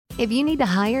If you need to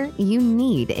hire, you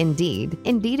need Indeed.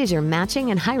 Indeed is your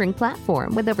matching and hiring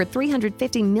platform with over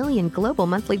 350 million global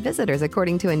monthly visitors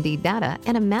according to Indeed data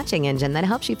and a matching engine that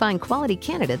helps you find quality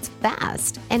candidates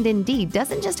fast. And Indeed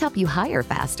doesn't just help you hire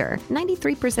faster.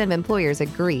 93% of employers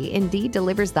agree Indeed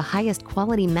delivers the highest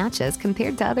quality matches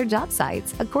compared to other job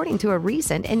sites, according to a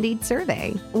recent Indeed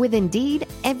survey. With Indeed,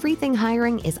 everything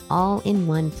hiring is all in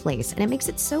one place, and it makes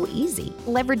it so easy.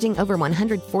 Leveraging over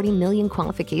 140 million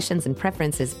qualifications and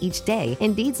preferences each day,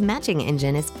 Indeed's matching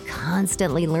engine is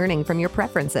constantly learning from your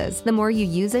preferences. The more you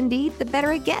use Indeed, the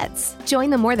better it gets. Join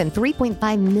the more than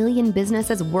 3.5 million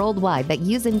businesses worldwide that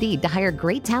use Indeed to hire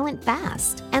great talent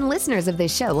fast. And listeners of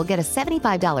this show will get a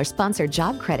 $75 sponsored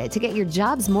job credit to get your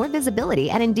jobs more visibility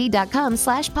at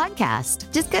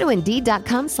Indeed.com/podcast. Just go to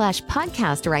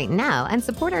Indeed.com/podcast right now and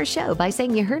support our show by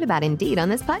saying you heard about Indeed on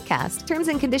this podcast. Terms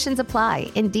and conditions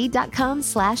apply.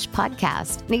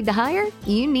 Indeed.com/podcast. Need to hire?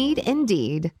 You need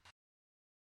Indeed.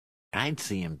 I'd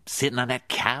see him sitting on that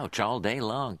couch all day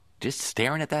long, just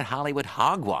staring at that Hollywood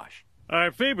hogwash.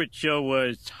 Our favorite show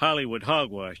was Hollywood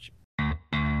Hogwash.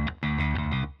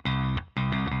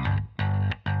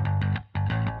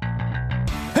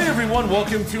 Hey everyone,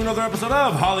 welcome to another episode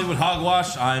of Hollywood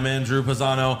Hogwash. I'm Andrew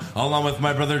Pisano, along with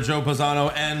my brother Joe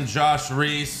Pisano and Josh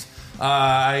Reese.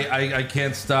 I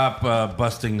can't stop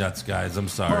busting nuts, guys. I'm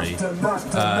sorry.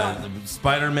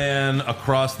 Spider-Man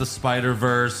Across the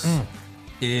Spider-Verse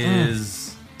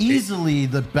is easily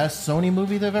the best Sony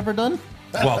movie they've ever done.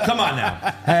 Well, come on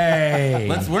now.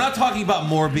 Hey. We're not talking about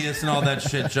Morbius and all that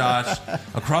shit, Josh.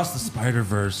 Across the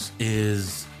Spider-Verse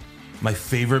is my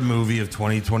favorite movie of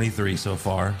 2023 so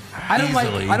far. I don't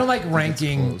like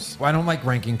ranking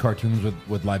cartoons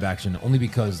with live action only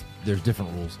because there's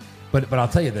different rules. But I'll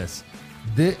tell you this.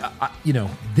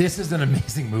 This is an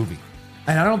amazing movie.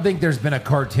 And I don't think there's been a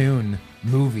cartoon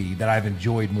movie that I've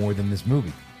enjoyed more than this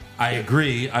movie. I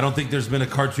agree. I don't think there's been a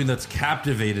cartoon that's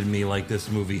captivated me like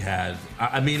this movie had.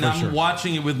 I'm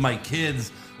watching it with my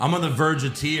kids. I'm on the verge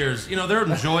of tears. They're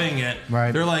enjoying it.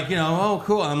 Right. They're like, oh,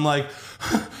 cool. I'm like,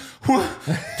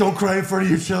 don't cry in front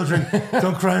of your children.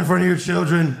 Don't cry in front of your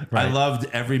children. Right. I loved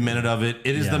every minute of it.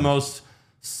 It is the most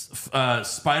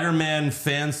Spider-Man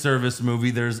fan service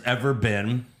movie there's ever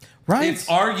been. Right. It's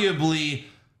arguably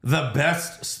the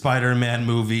best Spider-Man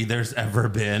movie there's ever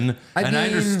been. I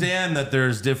understand that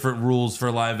there's different rules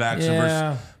for live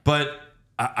action, but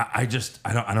I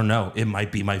don't know. It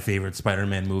might be my favorite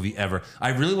Spider-Man movie ever. I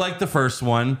really liked the first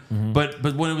one, but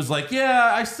when it was like,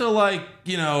 I still like,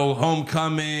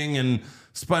 Homecoming and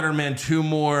Spider-Man 2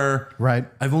 more. Right.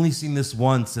 I've only seen this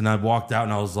once, and I walked out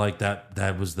and I was like,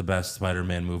 that was the best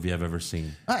Spider-Man movie I've ever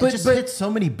seen. It just hit so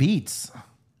many beats.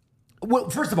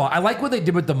 Well, first of all, I like what they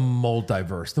did with the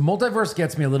multiverse. The multiverse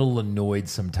gets me a little annoyed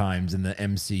sometimes in the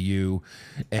MCU.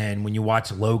 And when you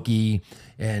watch Loki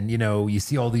and, you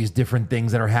see all these different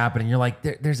things that are happening, you're like,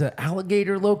 there's an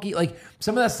alligator Loki. Like,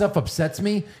 some of that stuff upsets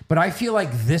me. But I feel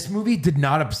like this movie did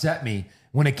not upset me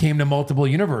when it came to multiple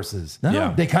universes. No.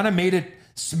 Yeah. They kind of made it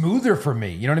smoother for me.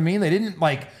 You know what I mean? They didn't,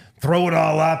 throw it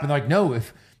all up and no,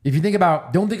 if you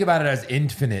don't think about it as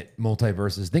infinite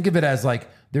multiverses. Think of it as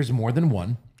there's more than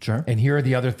one. Sure. And here are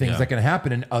the other things that can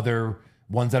happen in other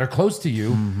ones that are close to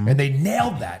you. And they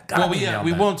nailed that.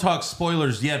 We won't talk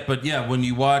spoilers yet, but when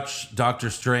you watch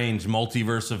Doctor Strange,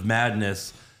 Multiverse of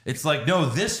Madness, it's like, no,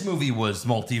 this movie was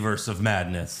Multiverse of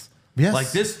Madness.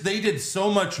 Yes. They did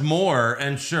so much more.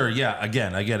 And sure,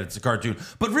 again, I get it, it's a cartoon.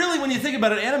 But really, when you think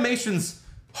about it, animation's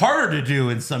harder to do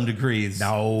in some degrees.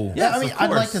 No. Yes, I'd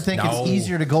like to think it's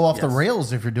easier to go off the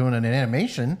rails if you're doing an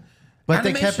animation. But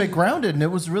they kept it grounded, and it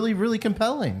was really, really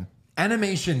compelling.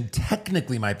 Animation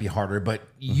technically might be harder, but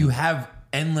you have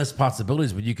endless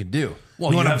possibilities what you can do.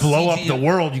 Well, you want to blow CGI. up the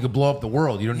world, you can blow up the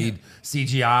world. You don't need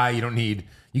CGI. You can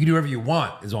do whatever you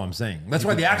want, is all I'm saying. That's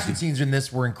why the action scenes in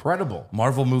this were incredible.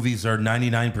 Marvel movies are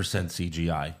 99%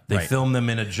 CGI. They film them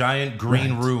in a giant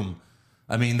green room.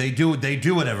 I mean, they do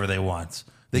whatever they want.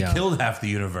 They killed half the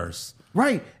universe.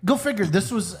 Right. Go figure.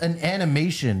 This was an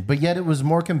animation, but yet it was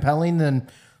more compelling than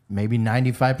maybe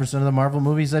 95% of the Marvel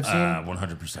movies I've seen.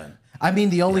 100%. I mean,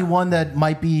 the only one that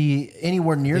might be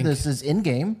anywhere near this is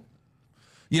Endgame.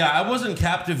 Yeah, I wasn't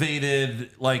captivated.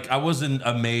 I wasn't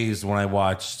amazed when I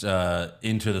watched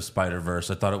Into the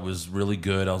Spider-Verse. I thought it was really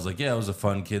good. I was like, it was a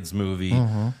fun kids movie.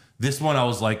 This one, I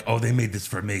was like, oh, they made this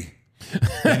for me.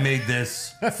 They made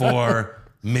this for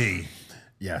me.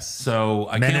 Yes. So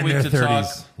I can't wait to talk.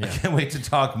 I can't wait to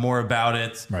talk more about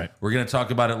it. Right. We're going to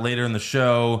talk about it later in the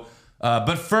show.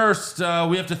 But first,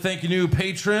 we have to thank a new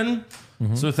patron.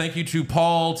 So thank you to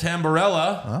Paul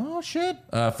Tamborella Oh, shit.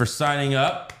 for signing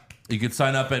up. You could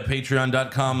sign up at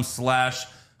patreon.com/Hollywood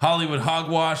Hollywood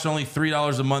Hogwash, only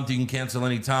 $3 a month. You can cancel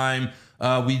anytime.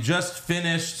 We just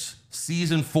finished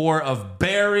season 4 of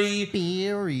Barry.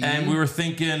 And we were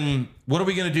thinking, what are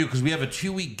we going to do? Because we have a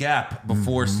 2-week gap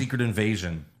before Secret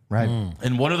Invasion. Right.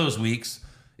 And one of those weeks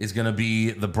is going to be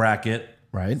the bracket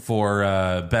for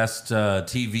best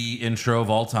TV intro of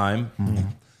all time.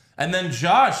 And then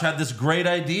Josh had this great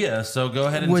idea. So go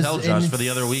ahead and tell Josh for the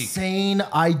other week. Insane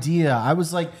idea. I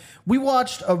was like, we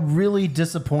watched a really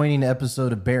disappointing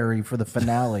episode of Barry for the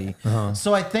finale.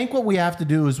 So I think what we have to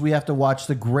do is we have to watch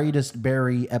the greatest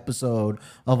Barry episode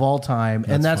of all time,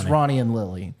 and that's Ronnie and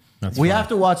Lily. We have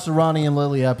to watch the Ronnie and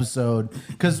Lily episode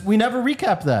because we never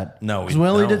recapped that. No, we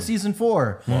only did season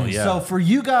 4. Well, yeah. So for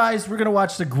you guys, we're going to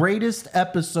watch the greatest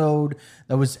episode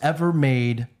that was ever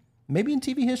made. Maybe in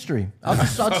TV history. I'll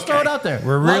just throw it out there.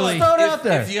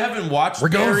 If you haven't watched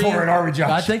Barry, going for it, are we, Josh?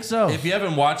 I think so. If you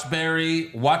haven't watched Barry,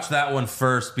 watch that one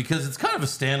first because it's kind of a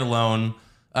standalone.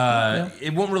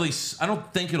 It won't really. I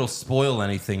don't think it'll spoil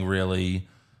anything really.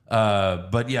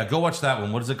 But yeah, go watch that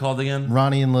one. What is it called again?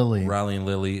 Ronnie and Lily. Ronnie and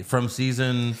Lily from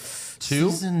season 2.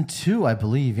 Season 2, I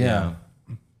believe. Yeah.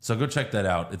 So go check that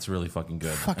out. It's really fucking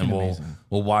good. Fucking amazing.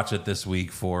 We'll watch it this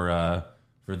week for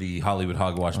the Hollywood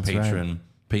Hogwash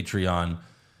Patreon.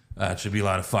 It should be a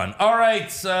lot of fun. All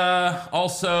right.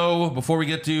 Also, before we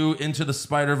get to Into the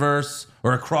Spider-Verse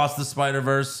or Across the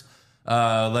Spider-Verse,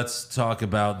 let's talk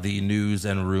about the news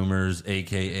and rumors,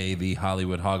 a.k.a. the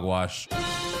Hollywood Hogwash.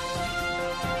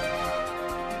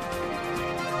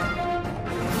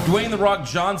 Dwayne "The Rock"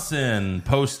 Johnson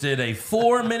posted a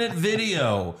 4-minute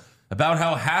video about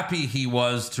how happy he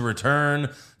was to return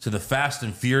to the Fast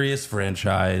and Furious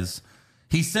franchise.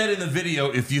 He said in the video,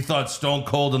 if you thought Stone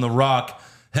Cold and The Rock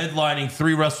headlining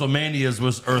 3 WrestleManias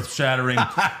was earth-shattering,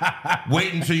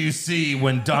 wait until you see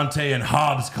when Dante and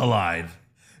Hobbs collide.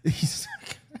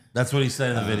 That's what he said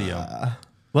in the video.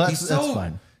 Well, that's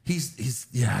fine. He's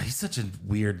such a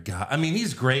weird guy. I mean,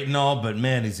 he's great and all, but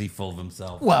man, is he full of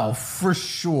himself. Well, for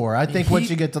sure. I think once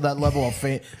you get to that level of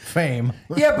fame.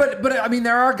 Yeah, but I mean,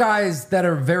 there are guys that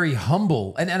are very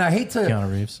humble, and I hate to. Keanu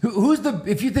Reeves. Who's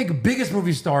if you think biggest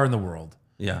movie star in the world?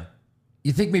 Yeah.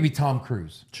 You think maybe Tom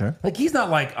Cruise. Sure. Like, he's not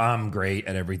like, I'm great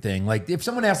at everything. Like, if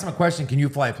someone asks him a question, can you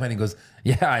fly a plane? He goes,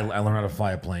 yeah, I learned how to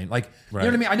fly a plane. Like, you know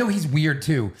what I mean? I know he's weird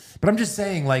too, but I'm just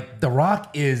saying, like, The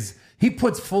Rock he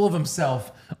puts full of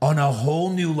himself on a whole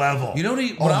new level. You know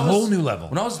what new level.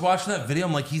 When I was watching that video,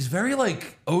 I'm like, he's very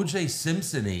like O.J.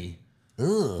 Simpson-y.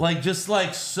 Like just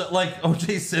like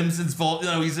O.J. Simpson's fault,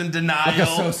 he's in denial like a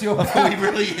sociopath. of who he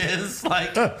really is.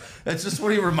 Like that's just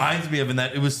what he reminds me of. In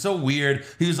that it was so weird.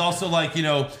 He was also like,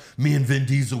 me and Vin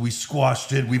Diesel, we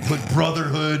squashed it. We put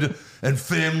brotherhood and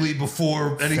family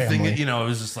before anything. It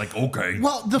was just like, okay.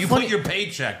 Well, put your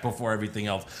paycheck before everything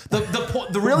else. What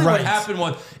happened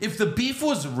was, if the beef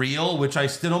was real, which I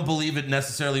still don't believe it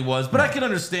necessarily was, but I can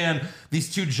understand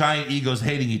these 2 giant egos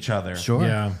hating each other. Sure.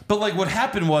 Yeah. But like what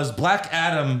happened was Black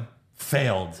Adam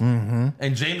failed,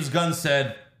 and James Gunn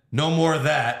said, "No more of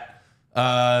that."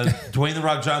 Dwayne "The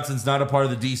Rock" Johnson's not a part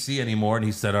of the DC anymore, and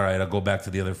he said, "All right, I'll go back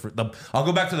to I'll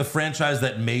go back to the franchise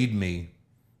that made me."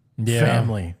 Yeah.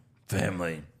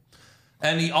 Family.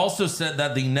 And he also said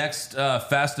that the next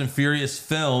Fast and Furious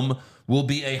film will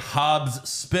be a Hobbs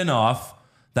spinoff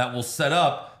that will set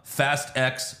up Fast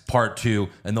X Part 2,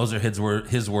 and those are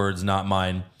his words, not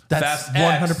mine. That's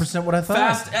Fast 100% what I thought.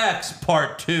 Fast X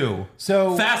Part 2.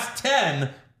 So Fast 10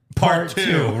 Part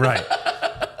 2. Right.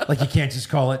 Like, you can't just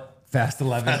call it Fast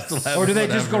 11. Fast 11, or do they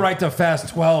just go right to Fast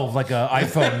 12 like an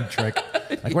iPhone trick?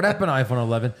 Like, what happened to iPhone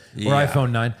 11 or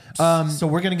iPhone 9? So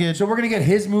we're gonna get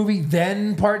his movie,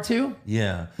 then Part 2.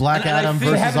 Yeah. Black Adam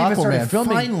versus Aquaman.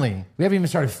 Finally, we haven't even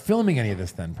started filming any of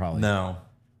this. Then probably No.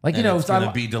 Like, it's going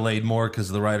to be delayed more because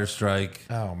of the writer's strike.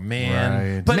 Oh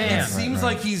man! Right. But it seems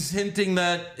like he's hinting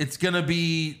that it's going to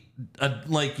be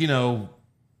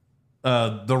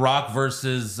The Rock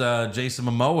versus Jason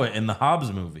Momoa in the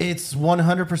Hobbs movie. it's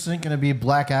 100% going to be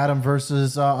Black Adam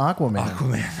versus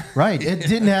Aquaman. Right. It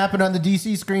didn't happen on the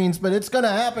DC screens, but it's going to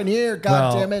happen here.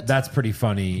 God damn it. That's pretty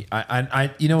funny.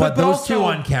 But those also, 2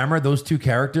 on camera, those 2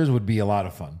 characters would be a lot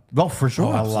of fun. Well, for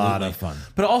sure. A lot of fun.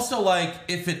 But also, like,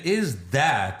 if it is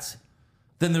that,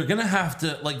 then they're going to have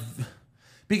to, like,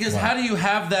 because how do you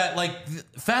have that? Like,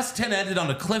 Fast 10 ended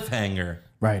on a cliffhanger.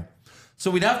 Right.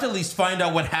 So we'd have to at least find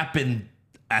out what happened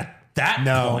at that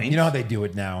point. You know how they do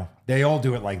it now? They all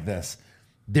do it like this.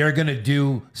 They're going to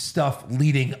do stuff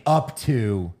leading up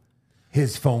to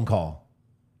his phone call.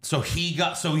 So he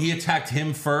attacked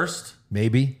him first?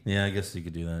 Maybe. Yeah, I guess you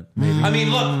could do that. Maybe. I mean,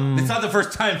 look, it's not the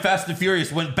first time Fast and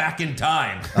Furious went back in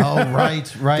time. Oh,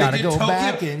 right. Gotta They did go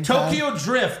back in Tokyo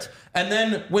Drift And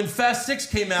then when Fast 6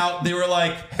 came out, they were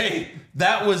like, hey,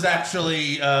 that was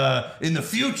actually in the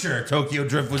future. Tokyo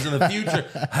Drift was in the future.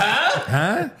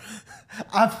 Huh?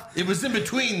 It was in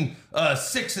between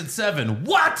 6 and 7.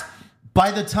 What?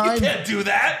 By the time You can't do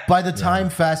that. By the time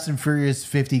Fast and Furious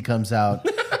 50 comes out,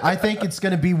 I think it's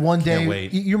going to be one day. Can't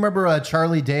wait. You remember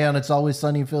Charlie Day on It's Always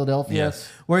Sunny in Philadelphia?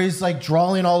 Yes. Where he's like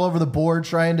drawing all over the board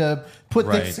trying to put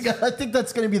Right. things together. I think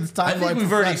that's going to be the I timeline. think we've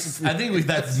for already. Fast and I think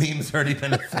that meme's already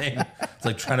been a thing. It's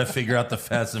like trying to figure out the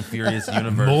Fast and Furious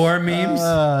universe. More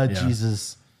memes.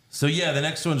 Jesus. So yeah, the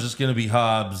next one's just going to be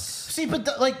Hobbs. See, but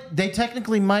they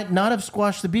technically might not have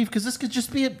squashed the beef because this could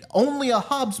just be only a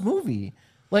Hobbs movie.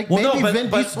 Like maybe Vin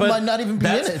Diesel might not even be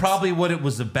in it. That's probably what it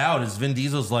was about. Is Vin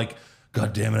Diesel's like,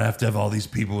 God damn it, I have to have all these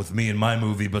people with me in my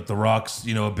movie, but The Rock's, a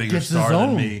bigger Gets his star than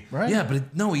own, me. right? Yeah,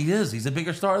 but no, he is. He's a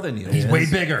bigger star than you. He's way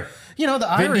bigger. The Vin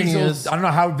irony Diesel, is, I don't know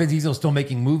how Vin Diesel's still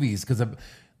making movies because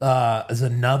there's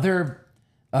another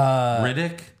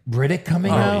Riddick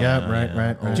coming out.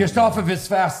 right. Just off of his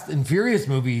Fast and Furious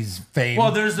movies fame.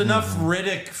 Well, there's enough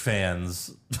Riddick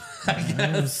fans. I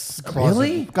guess.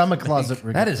 Really? I'm a closet.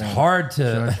 Rick that is fan. hard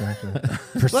to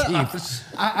But, perceive.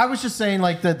 I was just saying,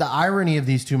 like, the irony of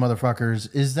these two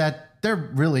motherfuckers is that they're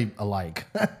really alike.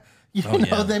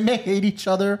 yeah. They may hate each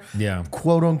other, Yeah.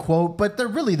 quote unquote, but they're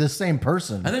really the same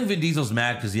person. I think Vin Diesel's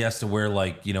mad because he has to wear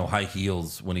high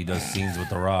heels when he does scenes with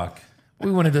The Rock.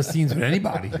 We wanted to scenes with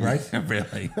anybody, right?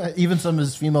 Really? Even some of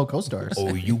his female co-stars.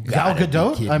 Oh, you Gal got it.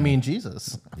 Gadot? I mean,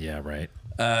 Jesus. Yeah, right.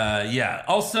 Yeah.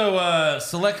 Also,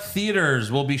 select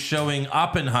theaters will be showing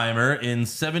Oppenheimer in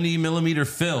 70 millimeter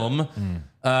film.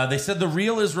 They said the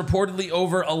reel is reportedly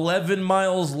over 11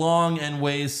 miles long and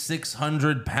weighs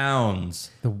 600 pounds.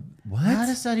 What? How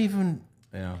does that even...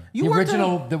 Yeah. You the weren't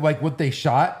original, what they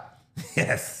shot?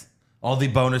 Yes. All the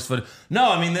bonus footage.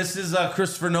 No, I mean, this is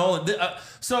Christopher Nolan.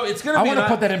 So it's going to I be... want to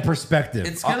put that in perspective.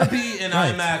 It's going to be in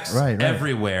IMAX right.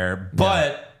 everywhere,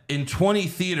 but in 20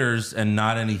 theaters and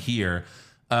not any here.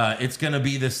 It's going to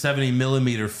be the 70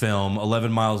 millimeter film,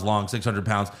 11 miles long, 600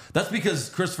 pounds. That's because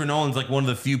Christopher Nolan's like one of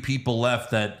the few people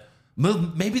left that,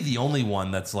 maybe the only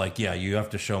one that's like, yeah, you have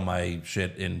to show my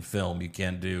shit in film. You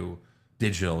can't do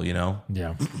digital,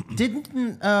 Yeah. Didn't...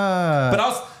 But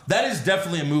also, that is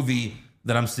definitely a movie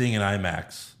that I'm seeing in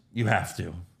IMAX. You have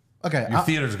to. Okay, Your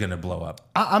theater's going to blow up.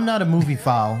 I'm not a movie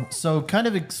file, so kind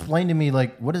of explain to me,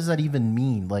 like, what does that even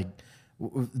mean? Like,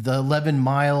 the 11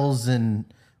 miles and,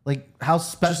 like, how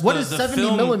special... What is 70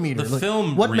 film- millimeter? the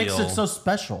film What makes reel. it so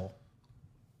special?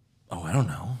 Oh, I don't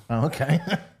know. Oh, okay.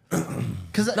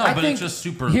 Because No, I but think... it's just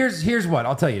super... Here's what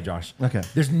I'll tell you, Josh. Okay.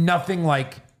 There's nothing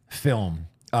like film.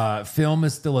 Film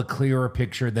is still a clearer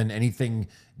picture than anything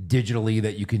digitally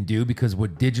that you can do, because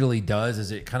what digitally does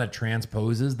is it kind of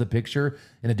transposes the picture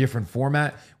in a different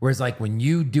format. Whereas like when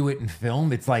you do it in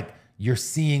film, it's like you're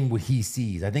seeing what he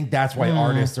sees. I think that's why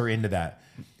artists are into that.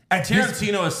 And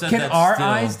Tarantino has said Can that our still.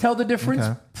 eyes tell the difference?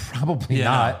 Okay. Probably Yeah.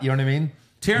 not. You know what I mean? Not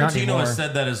Tarantino anymore. has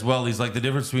said that as well. He's like, the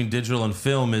difference between digital and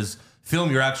film is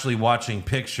film, you're actually watching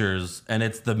pictures and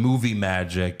it's the movie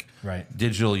magic. Right.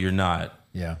 Digital, you're not.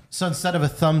 Yeah. So instead of a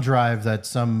thumb drive that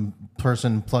some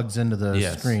person plugs into the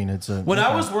Yes. screen, it's a... When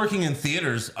I was working in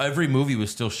theaters, every movie was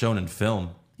still shown in film.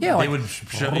 Yeah, They like- would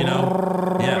show,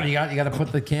 Yeah. You got to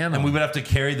put the can on. And we would have to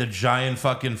carry the giant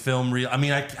fucking film reel. I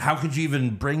mean, how could you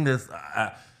even bring this?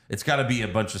 It's got to be a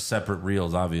bunch of separate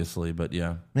reels, obviously. But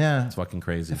yeah, Yeah. it's fucking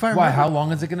crazy. If I Why? remember- How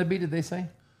long is it going to be? Did they say?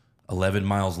 11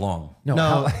 miles long.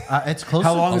 No, it's close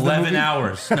how to... long is the 11 movie?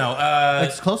 hours. No,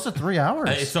 It's close to 3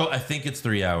 hours. so I think it's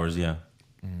 3 hours. Yeah,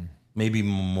 maybe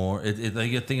more. I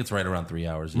think it's right around 3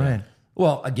 hours. Yeah. Right.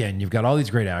 Well, again, you've got all these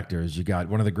great actors. You got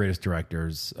one of the greatest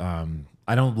directors.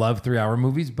 I don't love 3-hour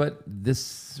movies, but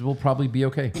this will probably be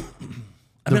okay.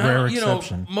 I mean, rare you know,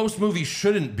 exception. most movies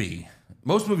shouldn't be.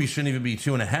 Most movies shouldn't even be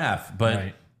 2.5.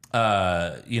 But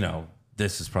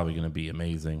this is probably going to be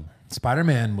amazing.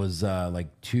 Spider-Man was like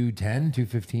 2:10,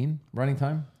 2:15 running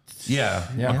time.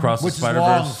 Yeah, across Which the is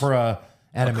long Spider-Verse. for a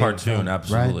A animated cartoon, film.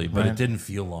 absolutely, Right, but right. it didn't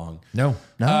feel long. No.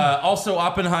 Also,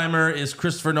 Oppenheimer is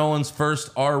Christopher Nolan's first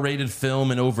R-rated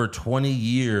film in over 20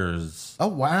 years. Oh,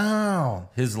 wow.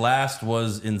 His last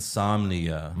was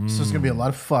Insomnia. So it's going to be a lot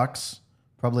of fucks,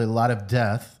 probably a lot of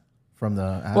death from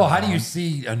the... Well, how do you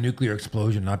see a nuclear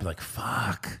explosion and not be like,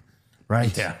 fuck?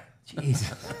 Right. Yeah.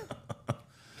 Jesus.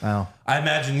 Wow. I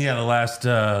imagine, the last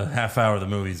half hour of the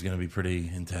movie is going to be pretty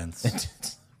intense.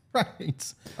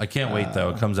 Right. I can't wait though.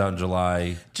 It comes out in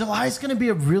July. July's going to be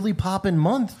a really poppin'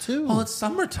 month too. Well, it's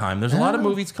summertime. There's a lot of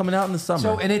movies coming out in the summer.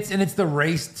 So and it's the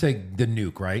race to the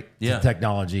nuke, right? Yeah. To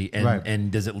technology, and Right.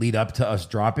 and does it lead up to us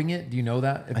dropping it? Do you know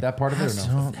that if that part of it or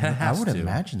no? I has would to.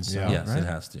 imagine so. Yes, right? it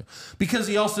has to. Because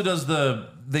he also does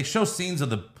they show scenes of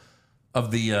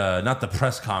the not the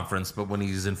press conference, but when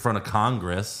he's in front of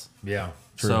Congress. Yeah.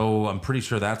 True. So I'm pretty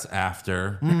sure that's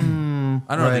after. I don't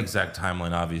know the right. exact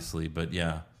timeline, obviously, but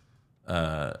yeah.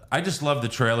 I just love the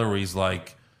trailer where he's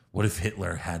like, "What if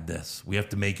Hitler had this? We have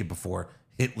to make it before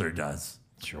Hitler does."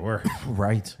 Sure.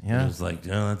 Right. It Yeah. was like,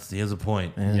 yeah, he has a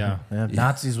point. Yeah.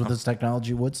 Nazis with this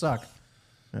technology would suck.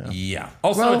 Yeah.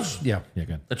 Also, Yeah.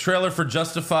 Good. a trailer for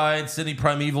Justified, Sidney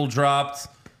Primeval dropped.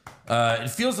 It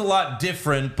feels a lot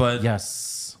different, but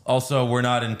Yes. also we're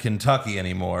not in Kentucky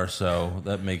anymore, so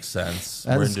that makes sense.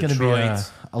 We're in That's going to be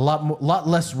Detroit. a lot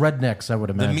less rednecks, I would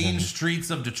The imagine. mean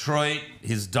streets of Detroit.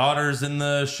 His daughter's in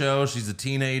the show. She's a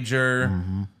teenager.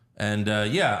 And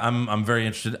yeah, I'm very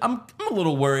interested. I'm a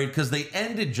little worried because they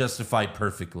ended Justified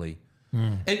perfectly.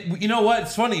 And you know what?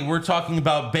 It's funny. We're talking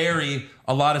about Barry.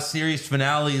 A lot of series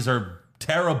finales are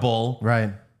terrible.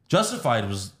 Right. Justified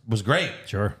was great.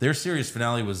 Sure. Their series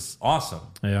finale was awesome.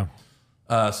 Yeah.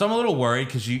 So I'm a little worried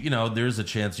because you know there's a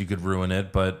chance you could ruin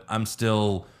it, but I'm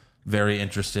still very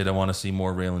interested. I want to see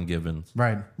more Raylan Givens.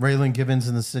 Right. Raylan Givens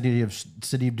in the city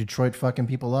of Detroit fucking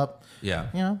people up. Yeah.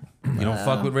 You know? You don't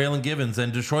fuck with Raylan Givens,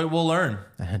 and Detroit will learn.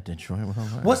 Detroit.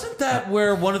 Well, Wasn't that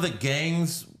where one of the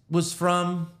gangs was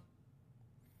from?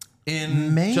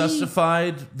 In Maybe.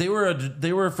 Justified, they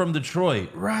were from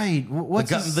Detroit. right. What's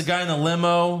The guy in the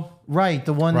limo. Right.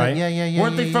 The one Right. that, yeah.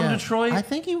 Weren't they yeah, from yeah. Detroit? I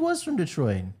think he was from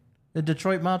Detroit. The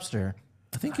Detroit mobster.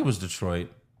 I think it was Detroit.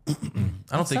 I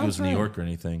don't think it was sounds New right. York or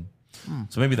anything.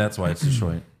 So maybe that's why it's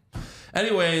Detroit.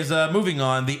 Anyways, moving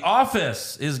on. The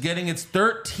Office is getting its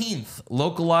 13th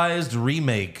localized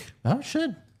remake. Oh,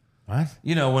 shit. What?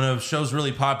 You know, when a show's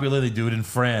really popular, they do it in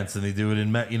France and they do it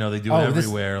in, they do it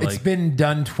everywhere. It's been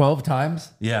done 12 times.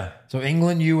 Yeah. So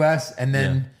England, U.S., and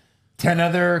then 10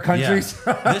 other countries.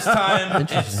 Yeah. This time,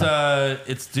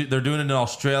 they're doing it in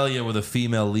Australia with a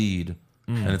female lead,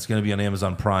 and it's going to be on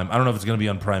Amazon Prime. I don't know if it's going to be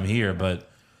on Prime here, but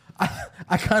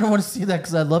I kind of want to see that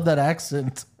because I love that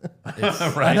accent.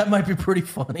 right? That might be pretty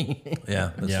funny.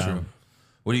 Yeah, that's true.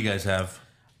 What do you guys have?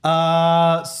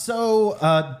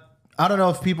 I don't know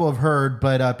if people have heard,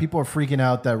 but people are freaking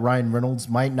out that Ryan Reynolds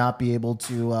might not be able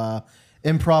to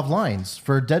improv lines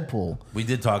for Deadpool. We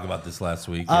did talk about this last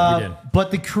week. we did. But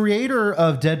the creator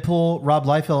of Deadpool, Rob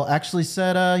Liefeld, actually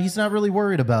said he's not really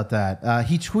worried about that.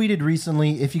 He tweeted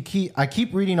recently, I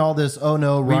keep reading all this, oh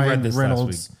no, Ryan read this last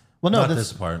Reynolds. week. Well, no, Not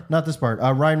this part. Not this part.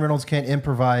 Ryan Reynolds can't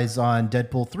improvise on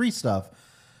Deadpool 3 stuff.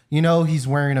 You know, he's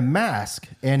wearing a mask.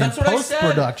 And That's in what I said.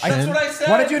 post-production... That's what I said.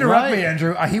 Why did you interrupt Right. me,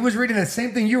 Andrew? He was reading the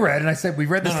same thing you read, and I said, we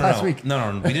read this last week.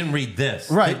 No, we didn't read this.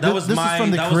 Right. That was this is from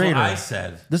the that creator. was what I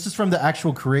said. This is from the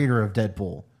actual creator of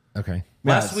Deadpool. Okay.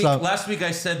 Last so- week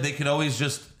I said they could always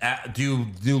just do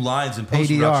new lines in post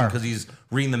production ADR. because he's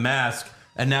reading the mask.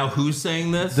 And now who's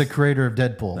saying this? The creator of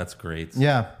Deadpool. That's great.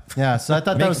 Yeah. So I thought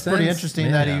that Makes was pretty sense. interesting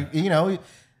Yeah.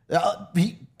 that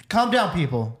he calm down,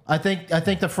 people. I think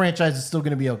the franchise is still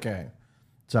going to be okay.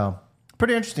 So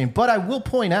pretty interesting. But I will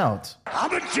point out,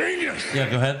 Yeah,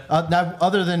 go ahead. now,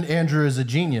 other than Andrew is a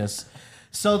genius.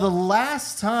 So the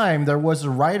last time there was a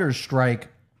writer's strike,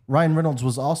 Ryan Reynolds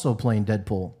was also playing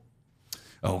Deadpool.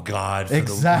 Oh God! For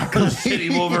Exactly. the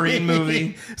shitty Wolverine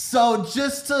movie. So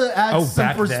just to add some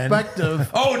back then.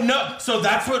 perspective, Oh no! So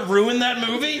that's what ruined that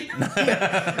movie?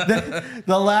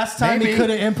 the last time he Maybe. could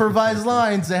have improvised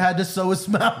lines, they had to sew his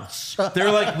mouth shut.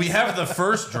 They're like, we have the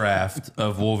first draft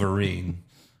of Wolverine,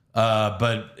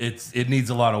 but it needs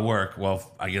a lot of work.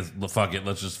 Well, I guess fuck it,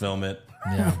 let's just film it.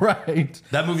 Yeah. Right.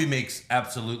 That movie makes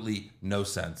absolutely no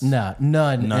sense. Nah,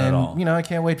 none. None at and, all. I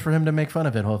can't wait for him to make fun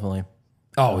of it, hopefully.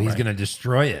 Oh, he's going to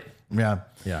destroy it. Yeah.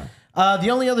 Yeah. The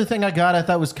only other thing I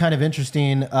thought was kind of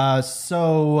interesting.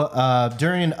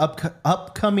 During an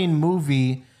upcoming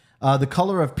movie, The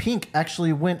Color of Pink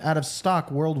actually went out of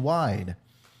stock worldwide.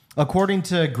 According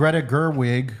to Greta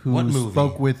Gerwig, What who movie?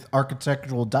 spoke with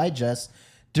Architectural Digest,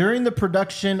 during the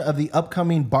production of the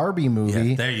upcoming Barbie movie,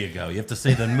 Yeah, there you go. You have to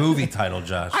say the movie title,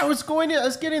 Josh. I was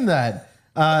getting that.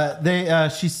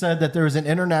 She said that there was an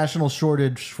international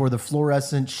shortage for the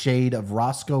fluorescent shade of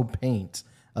Roscoe paint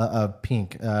of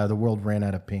pink. The world ran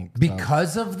out of pink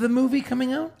Because of the movie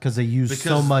coming out? because they used Because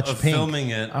so much of pink. filming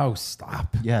it. Oh,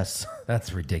 stop. Yes.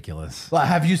 That's ridiculous. Well,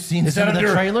 have you seen some of the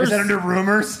trailers? Is that under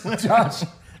rumors, Josh?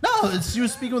 No, No, she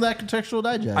was speaking with that Contextual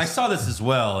Digest. I saw this as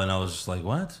well, and I was just like,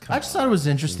 what? I just thought it was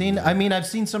interesting. I mean, I've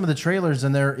seen some of the trailers,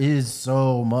 and there is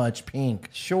so much pink.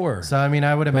 Sure. So, I mean,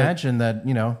 I would imagine that,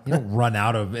 You don't run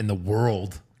out of in the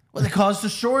world. well, they caused a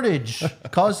shortage.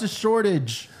 Caused a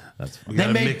shortage. That's fine.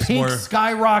 They made pink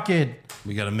skyrocket.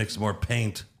 We got to mix more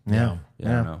paint. Yeah. I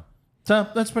don't know. So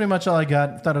that's pretty much all I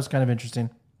got. Thought it was kind of interesting.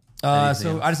 So I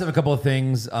just have a couple of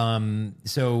things. And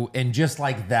just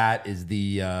like that is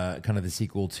the kind of the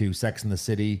sequel to Sex and the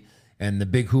City. And the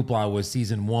big hoopla was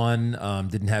season 1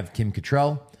 didn't have Kim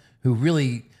Cattrall, who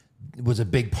really was a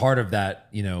big part of that,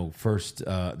 first,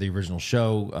 the original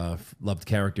show, loved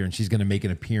character. And she's going to make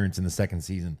an appearance in the second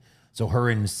season. So her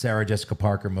and Sarah Jessica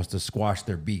Parker must have squashed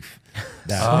their beef.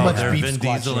 They're Vin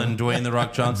Diesel and Dwayne The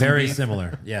Rock Johnson. Very beef?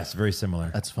 similar. Yes, very similar.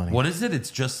 That's funny. What is it?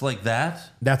 It's just like that?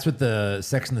 That's what the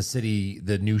Sex and the City,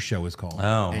 the new show is called.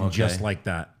 Oh, and okay. just like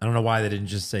that. I don't know why they didn't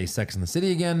just say Sex and the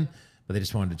City again, but they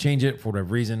just wanted to change it for whatever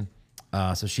reason.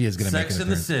 So she is going to make Sex an in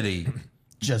the appearance. City.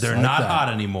 Just They're like not that.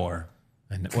 hot anymore.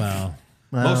 And, well,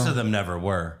 Most of them never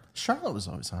were. Charlotte was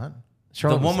always hot.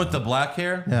 Charlotte The one was- with the black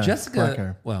hair? Yeah, black Jessica.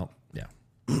 hair. Well, yeah.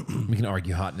 We can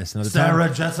argue hotness another time. Sarah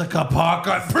Jessica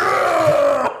Parker.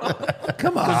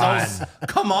 Come on.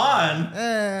 Come on.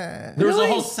 There was a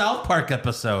whole South Park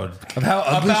episode. Of how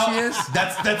ugly she is?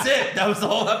 That's it. That was the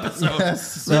whole episode.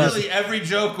 Yes. Literally every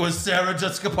joke was Sarah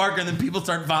Jessica Parker, and then people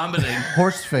start vomiting.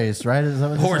 Horse face, right? Is that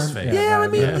what they Horse said? face. Yeah, I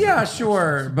mean, yeah,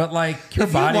 sure. But like, her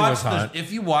body was hot.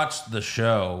 If you watched the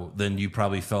show, then you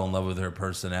probably fell in love with her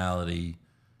personality,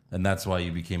 and that's why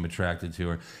you became attracted to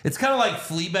her. It's kind of like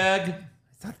Fleabag.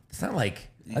 It's not like,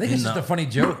 I think it's just a funny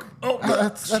joke.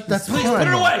 That's Please fine. put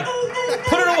it away.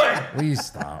 Put it away. Please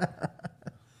stop.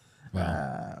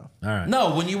 Well, all right.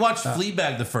 No, when you watch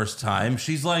Fleabag the first time,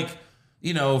 she's like,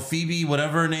 Phoebe,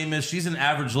 whatever her name is, she's an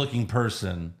average-looking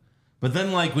person. But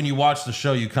then, like, when you watch the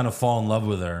show, you kind of fall in love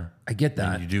with her. I get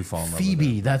that. And you do fall in love with her.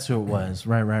 Phoebe, that's who it was.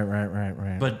 Right.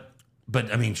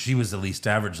 But I mean, she was at least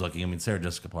average-looking. I mean, Sarah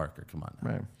Jessica Parker, come on.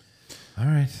 Right. All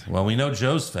right. Well, we know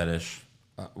Joe's fetish.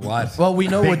 What? Well, we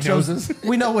know Big what Joe's. noses?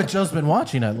 We know what Joe's been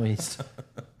watching at least.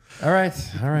 All right.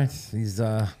 These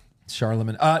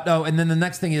Charlemagne. No, and then the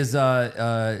next thing is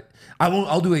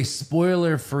I'll do a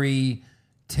spoiler-free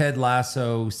Ted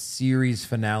Lasso series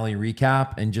finale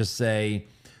recap and just say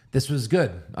this was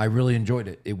good. I really enjoyed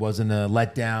it. It wasn't a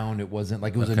letdown. It wasn't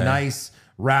like, it was a nice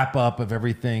wrap up of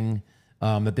everything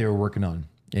that they were working on.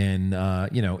 And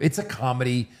it's a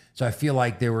comedy, so I feel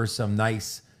like there were some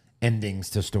nice endings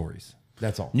to stories.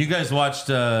 That's all. You guys watched.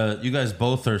 You guys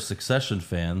both are Succession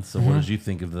fans. So, what did you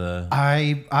think of the?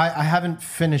 I haven't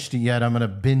finished it yet. I'm gonna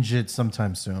binge it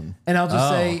sometime soon. And I'll just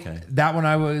say okay. that one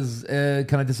I was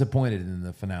kind of disappointed in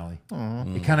the finale.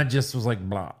 It kind of just was like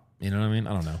blah. You know what I mean?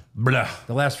 I don't know. Blah.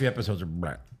 The last 3 episodes are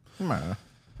blah. All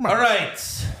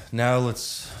right, now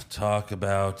let's talk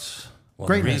about the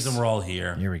Greatness. reason we're all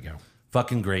here. Here we go.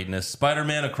 Fucking greatness.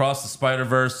 Spider-Man Across the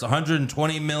Spider-Verse,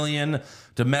 120 million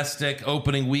domestic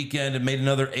opening weekend. It made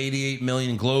another 88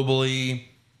 million globally.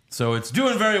 So it's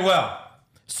doing very well.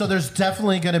 So there's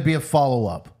definitely going to be a follow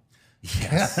up.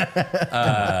 Yes. They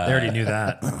already knew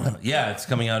that. Yeah, it's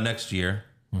coming out next year.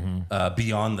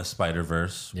 Beyond the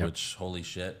Spider-Verse, which, holy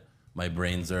shit, my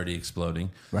brain's already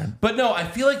exploding. Right. But no, I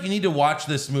feel like you need to watch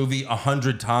this movie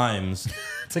 100 times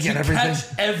To get everything. catch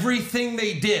everything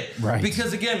they did. Right.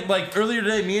 Because again, like earlier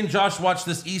today, me and Josh watched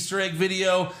this Easter egg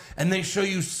video, and they show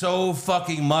you so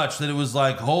fucking much that it was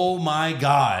like, oh my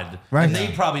God. Right. And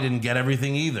they probably didn't get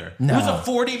everything either. No. It was a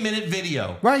 40-minute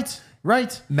video. Right.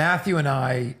 Matthew and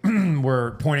I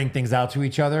were pointing things out to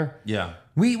each other. Yeah.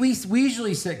 We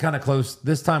usually sit kind of close.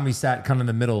 This time we sat kind of in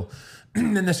the middle.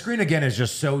 And the screen again is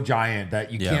just so giant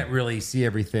that you can't really see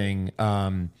everything.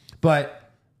 Well,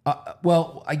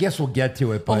 I guess we'll get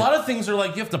to it. But A lot of things are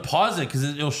like you have to pause it because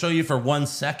it'll show you for 1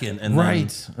 second. And then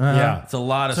yeah. it's a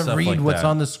lot of To stuff read like what's that.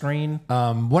 on the screen.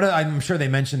 I'm sure they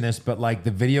mentioned this, but like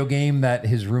the video game that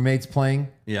his roommate's playing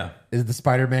Yeah. is the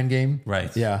Spider-Man game.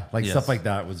 Right. Yeah. Like Yes. stuff like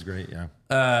that was great.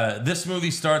 Yeah. This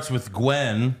movie starts with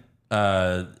Gwen.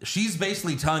 She's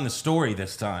basically telling the story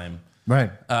this time.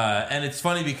 Right. And it's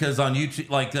funny because on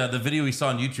YouTube, like the video we saw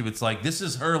on YouTube, it's like this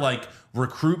is her like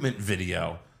recruitment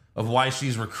video of why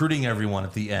she's recruiting everyone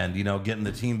at the end, getting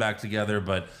the team back together.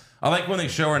 But I like when they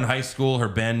show her in high school, her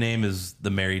band name is the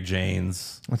Mary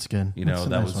Janes. That's good. That's a that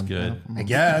nice was one. good. I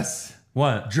guess.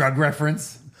 What? Drug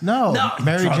reference. No,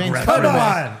 Mary drug Jane reference.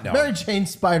 Spider-Man. Come on. No. Mary Jane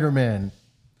Spider-Man.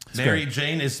 Mary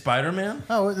Jane is Spider-Man?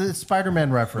 Oh, it's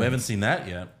Spider-Man reference. We haven't seen that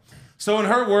yet. So in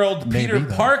her world, Maybe, Peter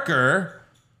though. Parker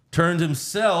turned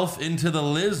himself into the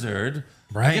Lizard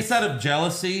Right. I guess out of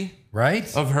jealousy,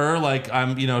 right? Of her, like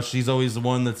I'm, she's always the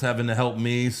one that's having to help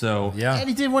me. So Yeah. And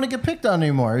he didn't want to get picked on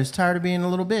anymore. He was tired of being a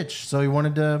little bitch, so he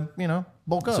wanted to,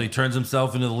 bulk up. So he turns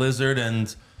himself into the lizard,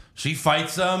 and she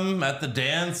fights him at the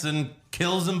dance and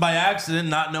kills him by accident,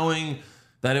 not knowing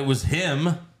that it was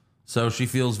him. So she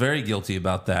feels very guilty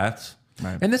about that.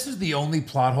 Right. And this is the only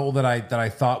plot hole that I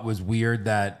thought was weird,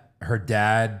 that her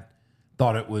dad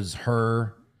thought it was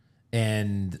her,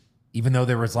 and even though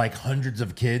there was like hundreds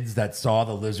of kids that saw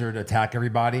the lizard attack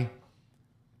everybody,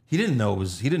 he didn't know it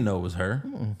was her.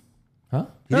 Huh?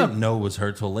 He didn't know it was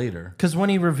her till later. Because when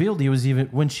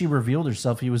she revealed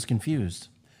herself, he was confused.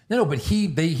 No, but he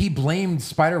blamed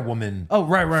Spider-Woman. Oh,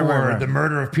 right, for the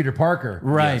murder of Peter Parker.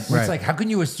 Right, Yes. right. It's like, how can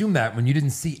you assume that when you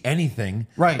didn't see anything?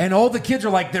 Right. And all the kids are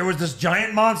like, there was this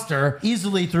giant monster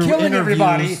Easily through killing interviews,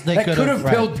 everybody they that could have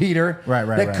right. killed Peter. Right,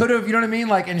 right, That right. could have, you know what I mean?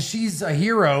 Like, and she's a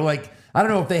hero. Like, I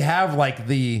don't know if they have like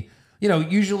the,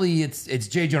 usually it's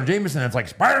J. Jonah Jameson. It's like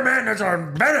Spider-Man is a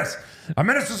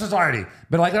menace to society.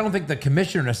 But like, I don't think the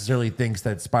commissioner necessarily thinks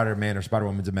that Spider-Man or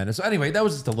Spider-Woman's a menace. So anyway, that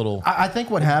was just a little. I think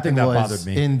what happened that was bothered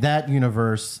me. in that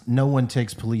universe, no one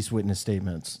takes police witness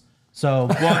statements. So,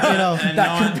 And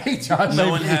That could be Josh. no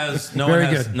one has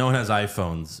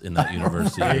iPhones in that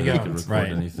universe. There you that go. can record Right.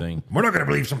 anything. We're not going to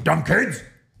believe some dumb kids.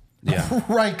 Yeah.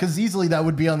 right, because easily that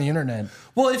would be on the internet.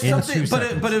 Well, if In something, 2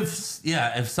 seconds.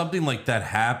 if something like that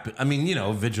happened, I mean,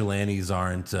 vigilantes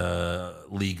aren't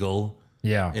legal.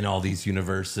 Yeah. In all these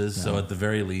universes, so at the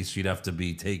very least, you'd have to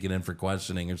be taken in for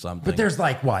questioning or something. But there's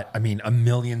like what? I mean, a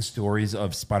million stories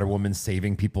of Spider-Woman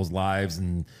saving people's lives,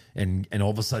 and all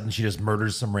of a sudden she just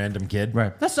murders some random kid.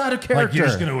 Right. That's out of character. Like you're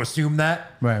just going to assume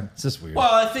that? Right. It's just weird.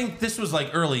 Well, I think this was like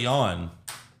early on.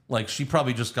 Like she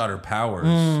probably just got her powers. I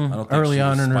don't think Early she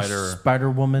was on in her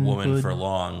Spider-Woman woman hood. for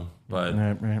long. But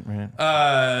Right.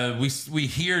 we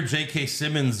hear J.K.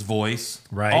 Simmons' voice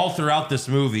Right. all throughout this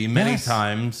movie many Yes.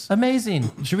 times.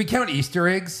 Amazing. Should we count Easter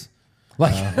eggs?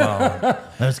 Like,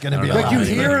 That's going to be know. like you Wow.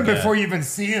 hear him Yeah. before you even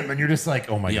see him, and you're just like,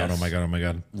 oh my Yes. God, oh my God, oh my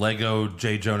God. Lego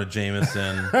J. Jonah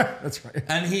Jameson. That's right.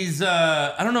 And he's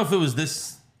I don't know if it was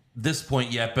this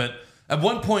point yet, but at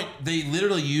one point they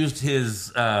literally used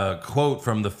his quote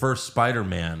from the first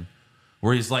Spider-Man,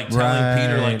 where he's like telling Right,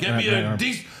 Peter, like,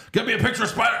 get me a picture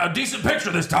of a decent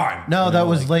picture this time. No, that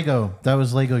was Lego. That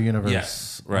was Lego Universe.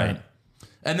 Yes, right.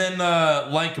 And then,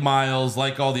 like Miles,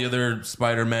 like all the other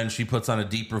Spider-Men, she puts on a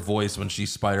deeper voice when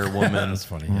she's Spider-Woman. That's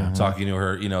funny, yeah. Talking to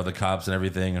her, the cops and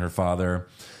everything, and her father.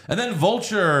 And then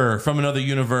Vulture from another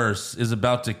universe is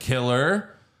about to kill her.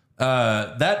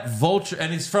 That Vulture,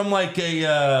 and he's from like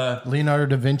a Leonardo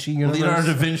da Vinci universe. Leonardo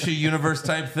da Vinci universe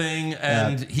type thing,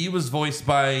 and he was voiced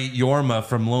by Yorma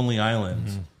from Lonely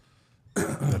Island.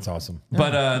 That's awesome.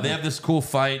 But they have this cool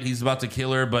fight. He's about to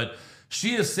kill her, but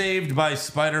she is saved by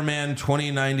Spider-Man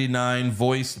 2099,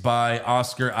 voiced by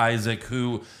Oscar Isaac,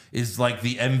 who is like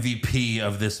the MVP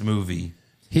of this movie.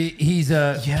 He's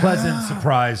a pleasant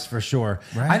surprise for sure.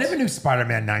 Right. I never knew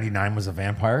Spider-Man 99 was a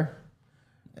vampire.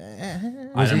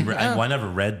 I never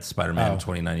read Spider-Man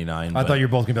 2099. I but thought you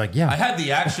were both going to be like, yeah. I had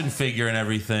the action figure and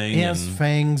everything. He has and-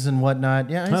 fangs and whatnot.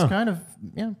 Yeah, he's Huh. kind of.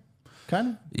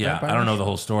 Yeah, I don't know the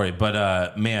whole story,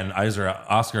 but man,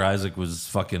 Oscar Isaac was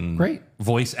fucking Great.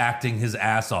 voice acting his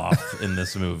ass off in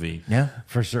this movie. Yeah.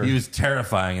 for sure. He was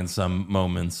terrifying in some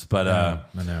moments, but I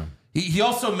know. he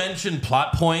also mentioned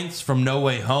plot points from No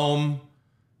Way Home.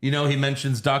 He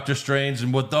mentions Doctor Strange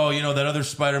and that other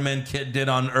Spider-Man kid did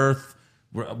on Earth.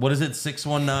 What is it,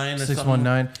 619 or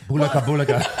 619. Bulaka,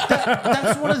 bulaka.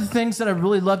 That's one of the things that I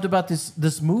really loved about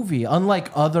this movie.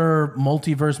 Unlike other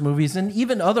multiverse movies and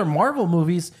even other Marvel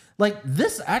movies, like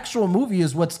this actual movie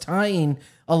is what's tying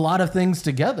a lot of things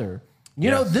together.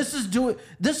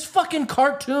 This fucking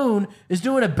cartoon is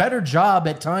doing a better job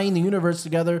at tying the universe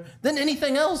together than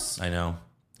anything else. I know.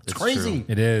 It's Crazy. true.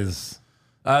 It is.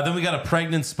 Then we got a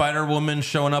pregnant Spider-Woman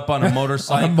showing up on a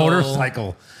motorcycle. On a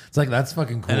motorcycle. It's like, that's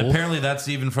fucking cool. And apparently that's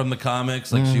even from the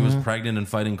comics. Like she was pregnant and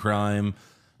fighting crime.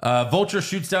 Vulture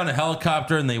shoots down a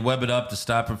helicopter and they web it up to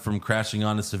stop it from crashing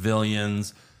onto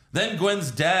civilians. Then Gwen's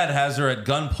dad has her at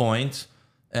gunpoint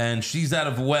and she's out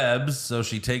of webs. So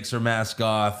she takes her mask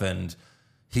off and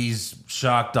he's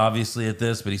shocked obviously at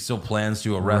this, but he still plans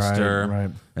to arrest her. Right.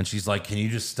 And she's like, can you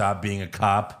just stop being a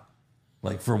cop?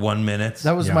 Like for 1 minute.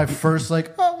 That was my first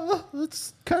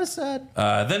that's kind of sad.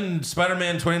 Then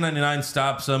Spider-Man 2099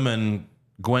 stops him and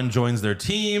Gwen joins their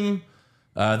team.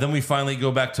 Then we finally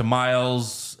go back to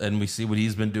Miles and we see what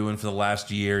he's been doing for the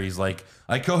last year. He's like,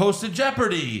 I co-hosted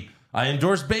Jeopardy. I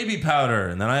endorsed baby powder.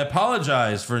 And then I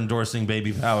apologized for endorsing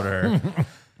baby powder.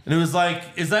 And it was like,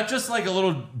 is that just like a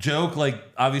little joke? Like,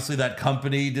 obviously that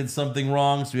company did something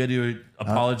wrong, so we had to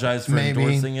apologize for maybe.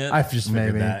 endorsing it. I've just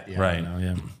figured Maybe. that. Yeah, Right. I know,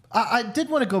 yeah. I did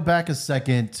want to go back a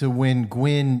second to when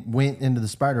Gwen went into the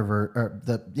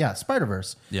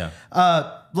Spider-Verse. Yeah.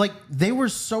 Like they were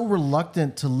so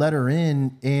reluctant to let her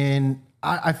in, and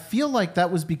I feel like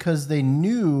that was because they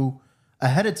knew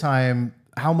ahead of time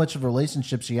how much of a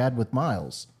relationship she had with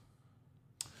Miles.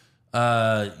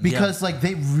 Because like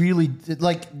they really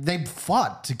like they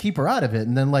fought to keep her out of it,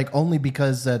 and then like only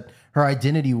because that her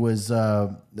identity was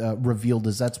revealed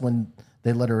is that's when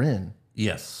they let her in.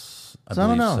 Yes. I So I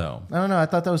don't believe know. so. I don't know. I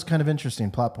thought that was kind of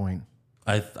interesting plot point.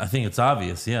 I think it's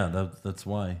obvious. Yeah, that's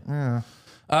why. Yeah.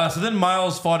 So then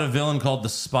Miles fought a villain called the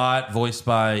Spot, voiced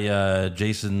by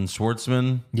Jason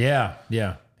Schwartzman. Yeah,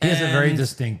 yeah. He has a very And-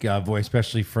 distinct voice,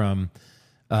 especially from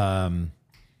I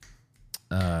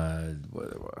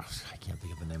can't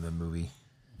think of the name of the movie.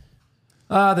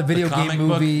 The video game Comic book?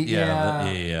 movie.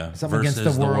 Yeah. Something Versus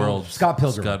Against the World. Scott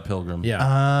Pilgrim. Scott Pilgrim.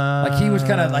 Yeah. Like he was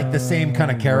kind of like the same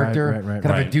kind of character, right, kind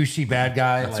of right. a douchey bad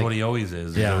guy. That's like, what he always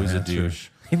is. He's Yeah, always a yeah, true. douche.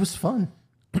 It was fun.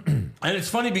 And it's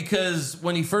funny because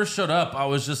when he first showed up, I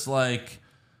was just like,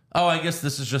 oh, I guess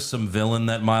this is just some villain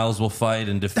that Miles will fight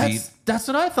and defeat. That's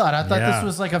what I thought. I thought Yeah. this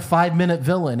was like a 5-minute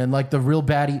villain, and like the real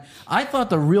baddie. I thought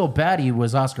the real baddie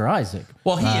was Oscar Isaac.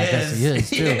 Well, he I guess is. he is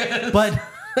He too. is. But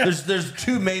There's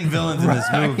two main villains in this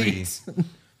movie,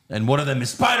 and one of them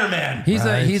is Spider-Man.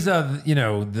 He's a you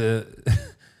know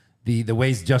the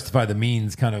ways justify the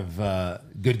means kind of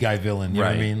good guy villain. You know what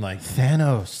I Right. mean? Like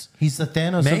Thanos. He's the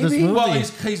Thanos of this Maybe? movie. Well,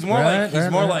 he's more Right, like he's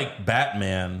right, more right. like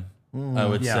Batman, I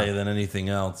would Yeah. say, than anything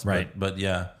else. Right. But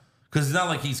yeah, because it's not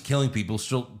like he's killing people.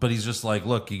 Still, but he's just like,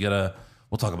 look, you gotta.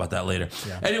 We'll talk about that later.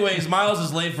 Anyways, Miles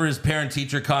is late for his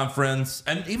parent-teacher conference,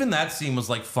 and even that scene was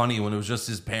like funny when it was just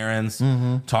his parents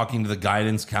talking to the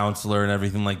guidance counselor and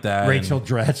everything like that. Rachel And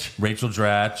Dratch. Rachel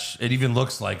Dratch. It even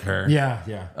looks like her.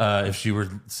 Yeah. If she were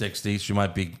 60, she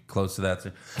might be close to that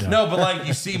too. No, but like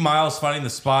you see Miles fighting the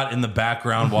Spot in the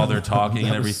background while they're talking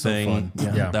and was so everything.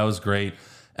 fun. Yeah. That was great.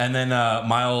 And then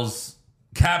Miles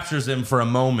captures him for a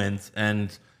moment,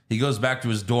 and he goes back to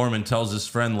his dorm and tells his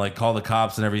friend, like, call the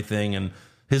cops and everything. And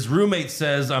his roommate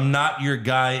says, I'm not your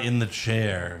guy in the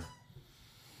chair.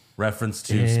 Reference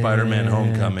to Spider-Man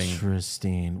Homecoming.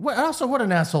 Interesting. Well, also, what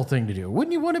an asshole thing to do.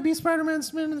 Wouldn't you want to be Spider-Man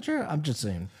spinning in the chair? I'm just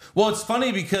saying. Well, it's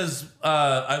funny because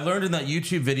I learned in that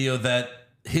YouTube video that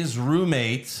his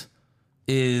roommate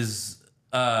is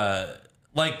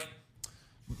like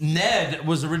Ned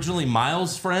was originally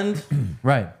Miles' friend.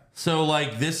 Right. So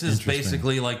like this is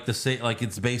basically like the same, like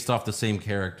it's based off the same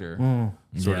character,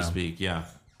 so to speak. Yeah,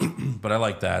 but I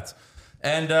like that.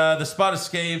 And the Spot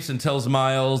escapes and tells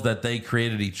Miles that they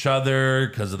created each other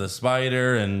because of the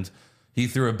spider, and he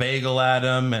threw a bagel at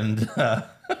him, and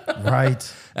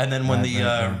Right. and then when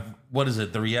what is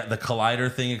it, the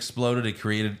collider thing exploded,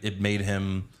 it made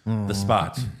him the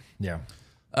Spot. Yeah.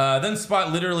 Then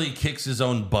Spot literally kicks his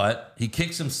own butt. He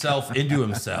kicks himself into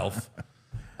himself.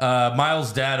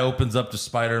 Miles' dad opens up to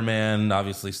Spider-Man,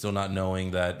 obviously still not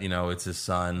knowing that, it's his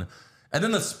son. And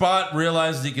then the Spot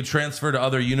realizes he could transfer to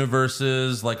other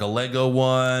universes, like a Lego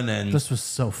one. And This was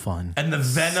so fun. the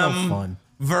So Venom fun.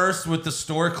 verse with the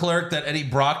store clerk that Eddie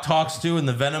Brock talks to in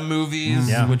the Venom movies,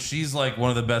 Yeah. which she's like one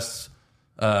of the best,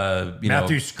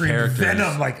 Matthew screamed characters.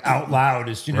 Venom like out loud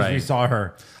as soon as we Right. saw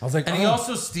her. I was like, And he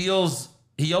also steals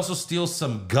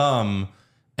some gum,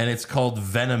 and it's called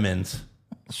Venomint.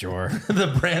 sure. The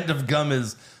brand of gum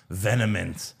is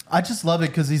Venomint. I just love it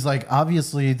because he's like,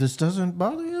 obviously, this doesn't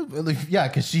bother you. Like, yeah,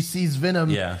 because she sees Venom.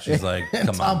 Yeah, she's like, and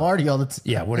come Tom on. Hardy all the time.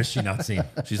 Yeah, what has she not seen?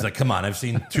 She's like, come on, I've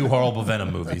seen 2 horrible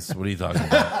Venom movies. What are you talking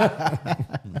about?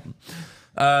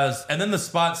 And then the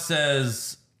Spot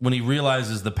says, when he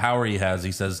realizes the power he has,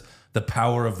 he says, the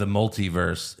power of the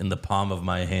multiverse in the palm of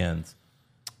my hand.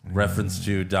 Reference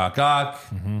to Doc Ock,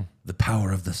 the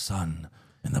power of the sun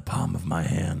in the palm of my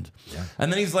hand. Yeah.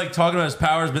 And then he's like talking about his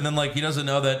powers, but then like he doesn't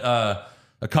know that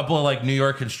a couple of like New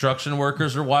York construction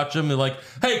workers are watching him. They're like,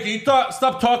 hey, can you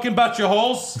stop talking about your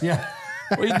holes? Yeah.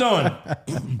 What are you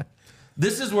doing?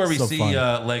 This is where we So see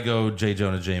fun. Lego J.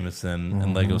 Jonah Jameson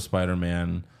and Lego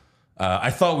Spider-Man.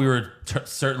 I thought we were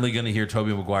certainly going to hear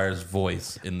Tobey Maguire's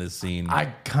voice in this scene. I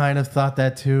kind of thought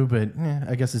that too, but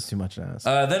I guess it's too much to ask.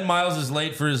 Then Miles is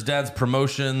late for his dad's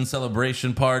promotion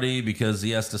celebration party because he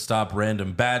has to stop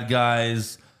random bad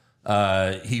guys.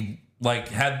 He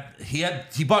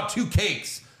bought 2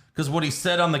 cakes because what he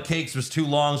said on the cakes was too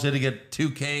long, so he had to get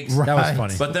 2 cakes. That was Right.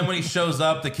 funny. But then when he shows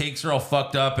up, the cakes are all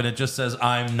fucked up, and it just says,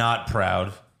 "I'm not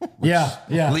proud." yeah.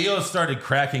 Leo started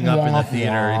cracking up in the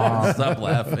theater. He couldn't stop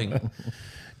laughing.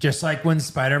 Just like when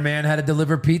Spider-Man had to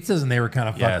deliver pizzas and they were kind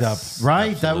of fucked up.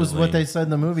 Right. That was what Absolutely. they said in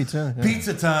the movie, too. Yeah.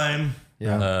 Pizza time.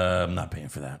 Yeah. I'm not paying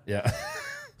for that. Yeah.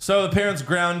 So the parents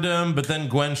ground him, but then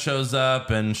Gwen shows up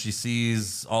and she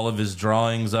sees all of his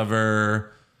drawings of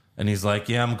her. And he's like,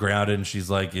 yeah, I'm grounded. And she's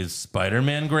like, is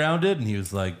Spider-Man grounded? And he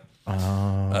was like, okay.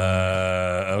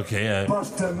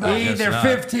 Hey, they're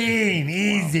 15.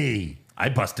 Easy. I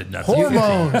busted nuts.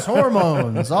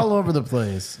 Hormones all over the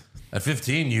place. At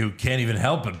 15, you can't even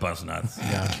help but bust nuts.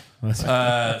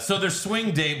 Yeah. So their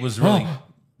swing date was really...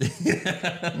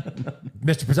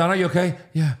 Mr. Pisano, you okay?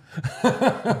 Yeah.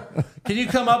 Can you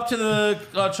come up to the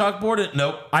chalkboard?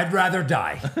 Nope. I'd rather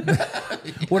die.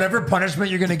 Whatever punishment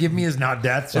you're going to give me is not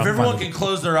death. So If I'm everyone fine. can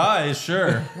close their eyes,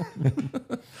 sure.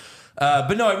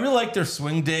 But no, I really like their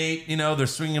swing date. You know, they're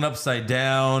swinging upside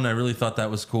down. I really thought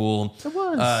that was cool. It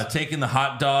was. Taking the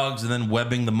hot dogs and then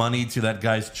webbing the money to that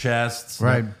guy's chest.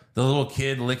 Right. The little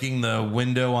kid licking the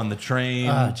window on the train.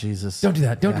 Oh, Jesus. Don't do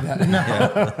that. Don't do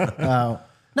that.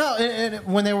 No,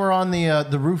 when they were on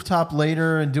the rooftop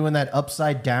later and doing that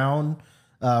upside down,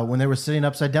 when they were sitting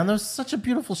upside down, that was such a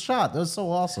beautiful shot. That was so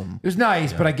awesome. It was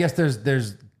nice, but I guess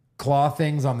there's claw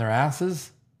things on their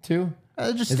asses too.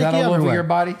 Just Is that sticky all over everywhere. your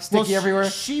body? Sticky Well, everywhere?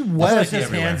 She Well, webbed it's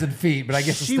just hands and feet, but I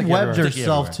guess it's she sticky webbed everywhere.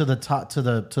 herself everywhere. to the top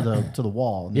to the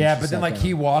wall. and Yeah, she but then sat like down.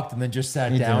 he walked and then just sat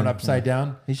down did, upside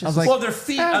down. He's I was just- like, Well, their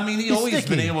feet. I mean, he's he's always been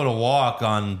sticky. able to walk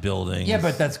on buildings. yeah,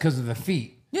 but that's because of the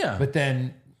feet. Yeah. But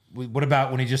then what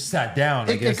about when he just sat down?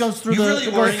 I It guess goes through You the really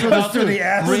it worried goes through about the through suit. the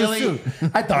ass. Through the Really? suit.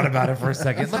 I thought about it for a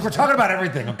second. Look, we're talking about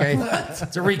everything, okay?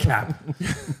 It's a recap.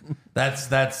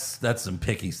 that's some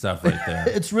picky stuff right there.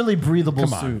 It's really breathable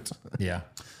Come on. suit. Yeah.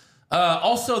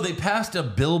 Also, they passed a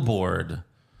billboard.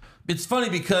 It's funny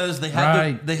because they had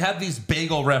Right. they had these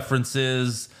bagel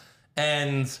references,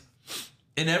 and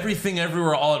in Everything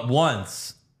Everywhere All at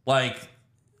Once, like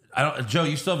Joe,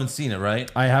 you still haven't seen it,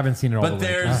 right? I haven't seen it all But the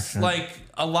way. there's like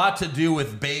a lot to do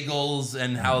with bagels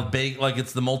and how like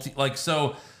it's the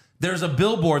so there's a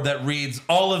billboard that reads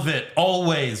all of it,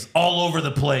 always, all over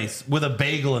the place with a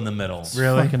bagel in the middle.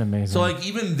 Really? Fucking amazing. So like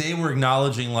even they were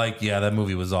acknowledging like, yeah, that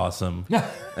movie was awesome.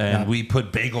 And we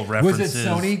put bagel Was references. it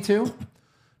Sony too?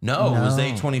 No, it was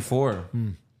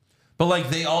A24. But like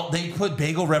they put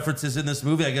bagel references in this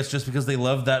movie, I guess just because they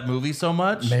loved that movie so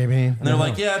much. Maybe. And they're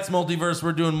like, yeah, it's multiverse.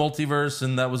 We're doing multiverse,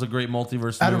 and that was a great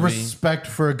multiverse Out of movie. respect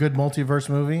for a good multiverse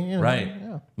movie, you know, Right.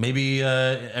 Yeah. Maybe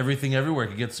Everything Everywhere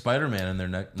could get Spider-Man in their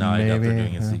next. No, I doubt they're Maybe.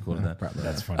 doing a sequel to that.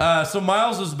 That's funny. So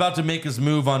Miles was about to make his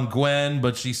move on Gwen,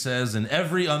 but she says in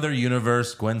every other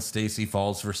universe, Gwen Stacy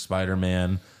falls for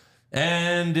Spider-Man,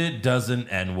 and it doesn't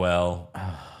end well.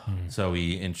 So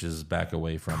he inches back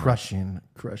away from her.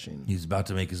 Crushing. He's about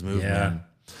to make his move, Yeah. man.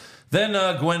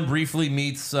 Then Gwen briefly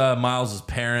meets Miles'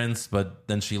 parents, but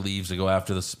then she leaves to go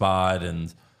after the spot,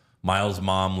 and Miles'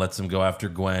 mom lets him go after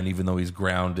Gwen, even though he's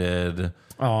grounded.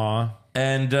 Aw.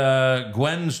 And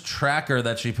Gwen's tracker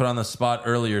that she put on the spot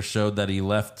earlier showed that he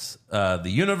left the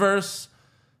universe.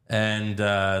 And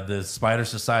the Spider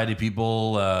Society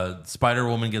people,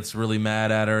 Spider-Woman gets really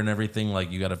mad at her and everything.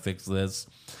 Like, you got to fix this.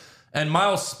 And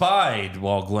Miles spied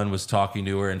while Gwen was talking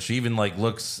to her. And she even like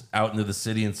looks out into the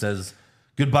city and says,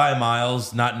 "Goodbye,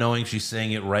 Miles," not knowing she's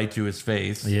saying it right to his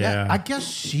face. Yeah. I guess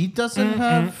she doesn't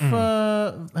have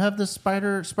the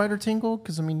spider tingle,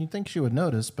 because I mean you'd think she would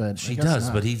notice, but She I guess does,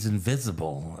 not. but he's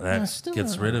invisible. That still,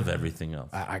 gets rid of everything else.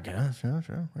 I guess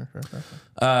sure.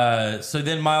 So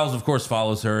then Miles, of course,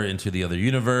 follows her into the other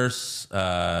universe,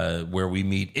 where we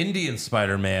meet Indian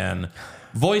Spider-Man,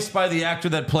 voiced by the actor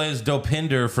that plays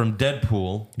Dopinder from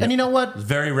Deadpool. And you know what?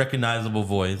 Very recognizable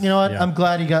voice. You know what? Yeah. I'm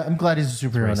glad he's a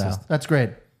superhero now. That's great.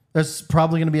 There's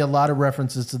probably going to be a lot of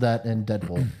references to that in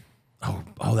Deadpool.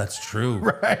 Oh, that's true.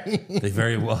 Right. They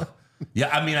very well. Yeah,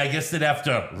 I mean, I guess they'd have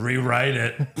to rewrite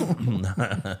it.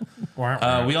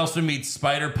 We also meet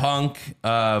Spider-Punk,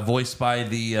 voiced by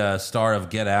the star of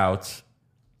Get Out,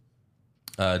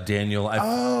 Daniel. I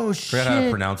forgot how to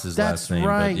pronounce his That's last name.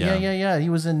 right. But Yeah. He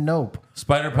was in Nope.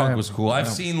 Spider-Punk was cool.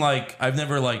 I've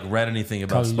never like read anything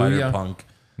about Hallelujah. Spider-Punk,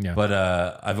 Yeah. but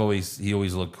he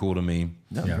always looked cool to me.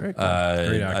 No, very cool.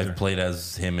 Great actor. I've played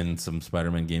as him in some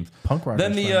Spider-Man games. Punk Rocker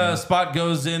Then the Spider-Man. Spot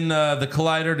goes in the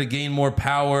Collider to gain more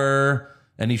power,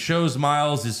 and he shows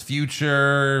Miles his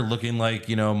future, looking like,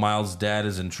 Miles' dad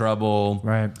is in trouble.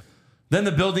 Right. Then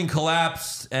the building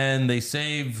collapsed, and they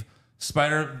save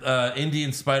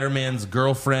Indian Spider-Man's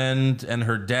girlfriend and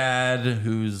her dad,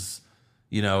 who's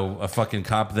a fucking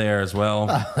cop there as well.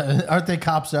 Aren't they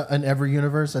cops in every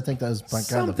universe? I think that was kind of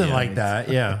Something like that.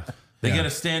 Yeah. They get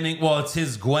a standing. Well, it's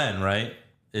his Gwen, right?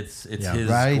 It's his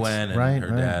Right, Gwen and right, her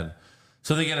right. dad.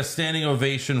 So they get a standing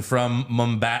ovation from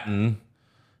Mumbattan,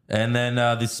 And then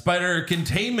the Spider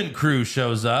Containment Crew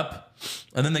shows up.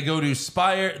 And then they go to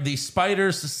the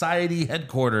Spider Society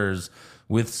headquarters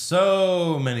with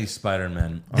so many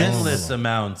Spider-Men. Endless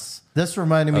amounts. This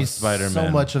reminded me Spider-Man. so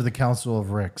much of the Council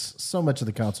of Ricks. So much of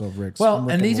the Council of Ricks. Well, from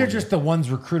Rick and these are Morty. just the ones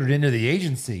recruited into the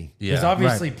agency. Yeah. There's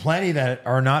obviously plenty that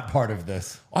are not part of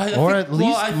this. I at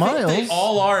least I Miles. think they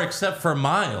all are except for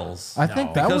Miles. I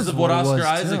think that because was of what it was, Oscar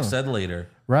Isaac too. said later.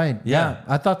 Right. Yeah. Yeah.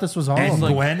 I thought this was all And of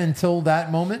them. Gwen until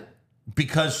that moment.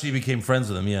 Because she became friends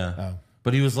with him, yeah. Oh.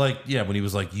 But he was like, yeah, when he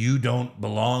was like, you don't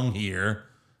belong here.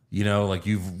 You know, like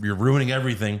you're ruining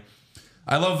everything.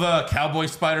 I love Cowboy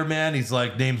Spider-Man. He's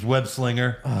like, name's Web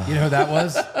Slinger. You know who that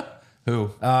was?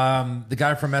 Who? The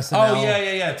guy from SNL. Oh,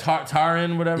 yeah.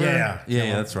 Tarin, whatever. Yeah.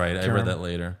 Yeah, that's right. I read that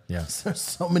later. Yeah. There's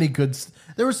so many good.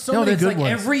 There were so No, many there's good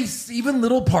like ones. even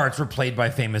little parts were played by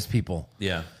famous people.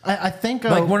 Yeah. I think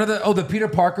Like one of the Peter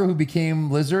Parker who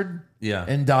became Lizard. Yeah.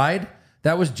 And died.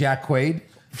 That was Jack Quaid.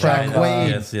 Jack from, Quaid.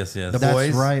 Yes. The That's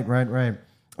Boys. right.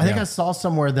 I think Yeah. I saw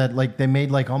somewhere that like they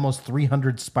made like almost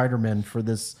 300 Spider-Men for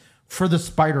the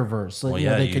Spider-Verse. Like, Well, you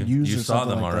know, yeah, they could use you or saw something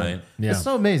them, like all that. right. Yeah. It's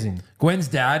so amazing. Gwen's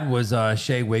dad was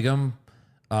Shea Wiggum.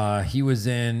 He was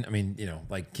in,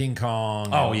 like King Kong.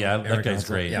 Oh, and yeah, that Eric guy's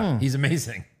Johnson. great. Yeah, he's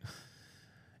amazing.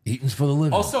 Eaton's for the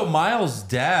living. Also, Miles'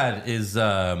 dad is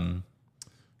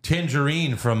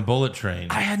Tangerine from Bullet Train.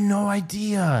 I had no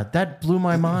idea. That blew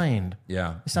my mind.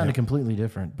 Yeah. It sounded completely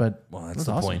different, but Well, it that's was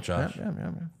the awesome. point, Josh. Yeah.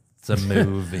 It's a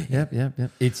movie. Yep.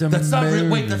 It's a That's not movie.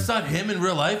 wait. That's not him in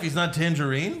real life. He's not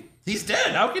Tangerine. He's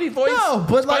dead. How can he voice? No,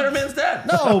 but like- Spider-Man's dead.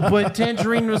 No, but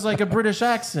Tangerine was like a British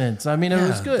accent. I mean, it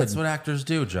was good. That's what actors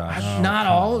do, Josh. Not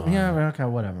all. Yeah. Okay.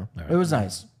 Whatever. It was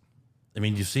nice. I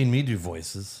mean, you've seen me do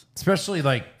voices. Especially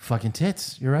like Fucking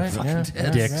tits. You're right. Yeah, tits. yeah,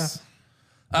 dicks.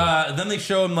 Then they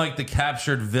show him like the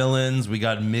captured villains. We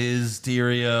got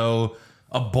Mysterio,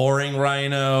 a boring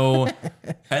Rhino, and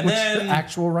yeah. then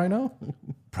Actual Rhino.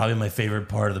 probably my favorite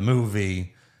part of the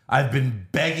movie. I've been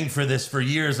begging for this for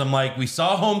years. I'm like, we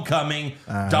saw Homecoming.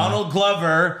 Donald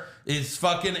Glover is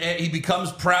fucking. He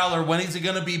becomes Prowler. When is he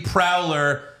gonna be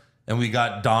Prowler? And we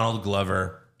got Donald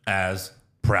Glover as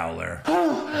Prowler.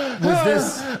 was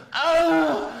this?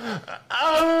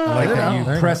 I like that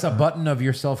you press a button of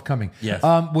yourself coming. Yes.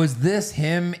 Was this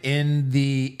him in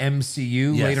the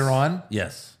MCU Yes. later on?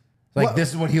 Yes. Like this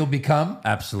is what he'll become?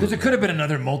 Absolutely. Because it could have been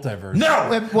another multiverse.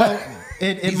 No. Well,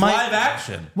 it He's might. live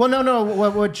action. Well, no.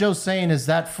 What Joe's saying is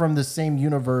that from the same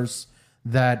universe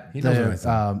that knows what I the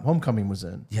said. Homecoming was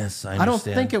in. Yes, I I don't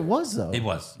understand. think it was though. It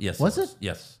was. Yes. Was it? it?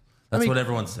 Yes. That's mean- what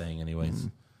everyone's saying, anyways.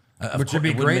 Which would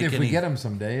be great if we get him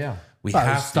someday, yeah. We Well,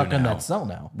 have he's stuck to in now. that cell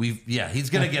now. He's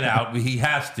gonna get out. He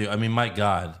has to. I mean, my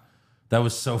God, that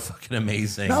was so fucking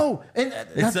amazing. No, and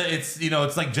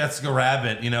It's like Jessica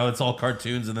Rabbit. It's all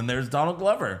cartoons, and then there's Donald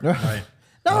Glover. Right.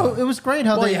 no, it was great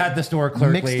how Well, they you had the store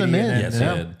clerk mixed lady them in. and then Yes, the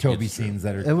you did. Toby It's true. scenes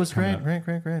that are It was coming great,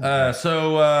 up. great.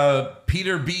 So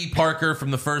Peter B. Parker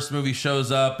from the first movie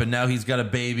shows up, and now he's got a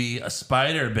baby, a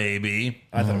spider baby.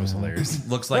 I thought it was hilarious.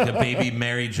 Looks like a baby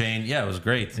Mary Jane. Yeah, it was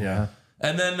great. Yeah.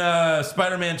 And then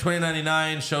Spider-Man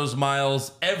 2099 shows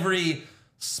Miles every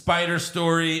spider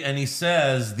story, and he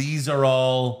says these are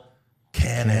all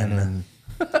canon.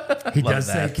 He Love does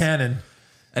say that. canon.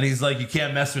 And he's like, you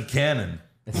can't mess with canon.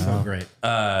 It's so great.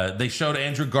 They showed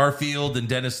Andrew Garfield and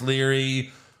Dennis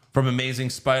Leary from Amazing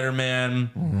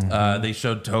Spider-Man. They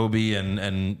showed Toby and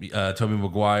Tobey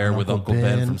Maguire with Uncle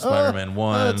Ben from Spider-Man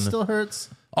 1. it still hurts.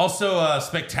 Also,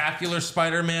 Spectacular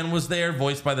Spider-Man was there,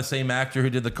 voiced by the same actor who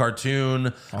did the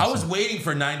cartoon. I was waiting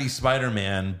for 90s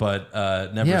Spider-Man, but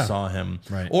never saw him.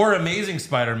 Right. Or Amazing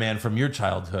Spider-Man from your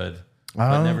childhood,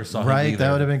 but never saw him Right, either.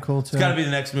 that would have been cool too. It's got to be the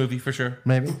next movie for sure.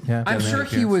 Maybe. Yeah. I'm sure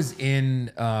he was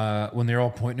in when they're all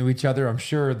pointing to each other. I'm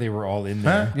sure they were all in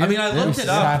there. Huh? I mean, I looked it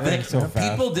up. happening so fast.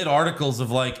 People did articles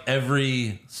of like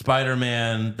every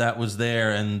Spider-Man that was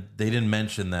there, and they didn't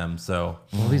mention them. So,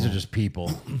 Well, these are just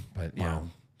people. But yeah.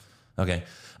 okay.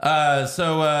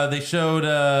 So they showed.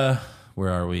 Where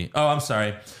are we? Oh, I'm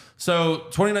sorry. So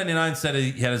 2099 said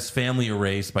he had his family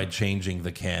erased by changing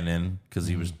the canon because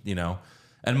he was,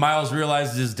 And Miles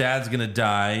realizes his dad's gonna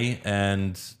die,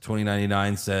 and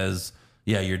 2099 says,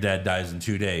 "Yeah, your dad dies in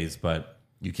 2 days, but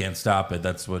you can't stop it.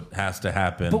 That's what has to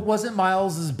happen." But wasn't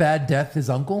Miles's bad death his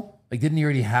uncle? Like, didn't he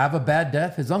already have a bad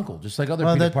death? His uncle, just like other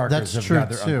Well, Peter that- Parkers that's have true, got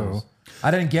their too. uncles.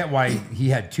 I didn't get why he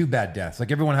had two bad deaths.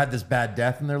 Like everyone had this bad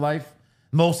death in their life.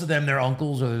 Most of them, their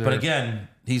uncles or their. But again,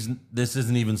 this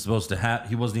isn't even supposed to happen.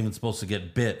 He wasn't even supposed to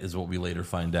get bit, is what we later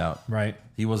find out. Right.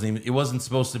 He wasn't even. It wasn't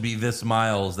supposed to be this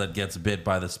Miles that gets bit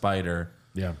by the spider.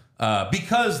 Yeah.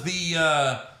 Because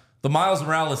the Miles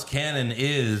Morales canon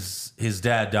is his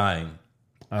dad dying.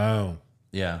 Oh.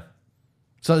 Yeah.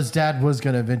 So his dad was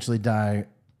going to eventually die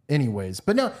anyways.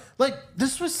 But no, like,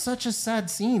 this was such a sad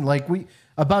scene. Like,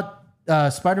 about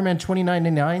Spider-Man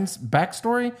 2099's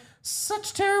backstory,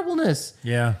 such terribleness.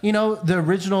 Yeah. You know, the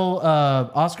original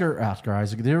Oscar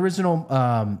Isaac, the original,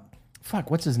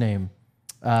 what's his name?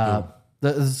 The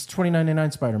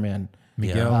 2099 Spider-Man.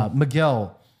 Miguel.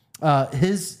 Miguel.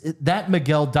 That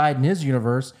Miguel died in his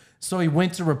universe, so he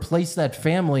went to replace that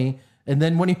family. And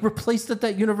then when he replaced it,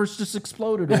 that universe just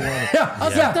exploded. I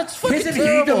was like, that's fucking Isn't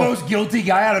terrible. he the most guilty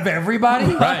guy out of everybody?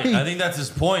 Right. I think that's his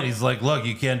point. He's like, look,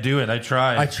 you can't do it. I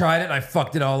tried. I tried it and I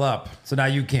fucked it all up. So now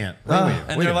you can't.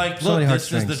 And they're like, So look, many this is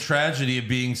the heartstrings. tragedy of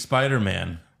being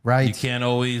Spider-Man. Right. You can't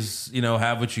always,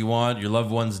 have what you want. Your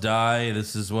loved ones die.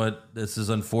 This is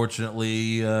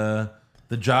unfortunately the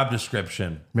job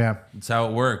description. Yeah. It's how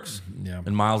it works. Yeah.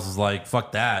 And Miles is like,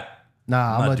 fuck that.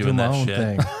 Nah, I'm not going to do doing my that own shit.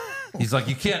 thing. He's like,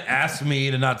 you can't ask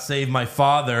me to not save my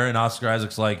father. And Oscar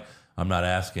Isaac's like, I'm not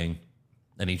asking.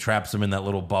 And he traps him in that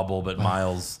little bubble, but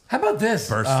Miles How about this?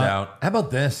 bursts out. How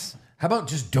about this? How about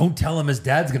just don't tell him his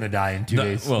dad's going to die in 2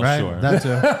 days? Well, Right? sure. That too.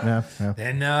 Yeah.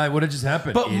 Then it would have just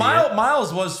happened. But idiot.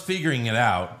 Miles was figuring it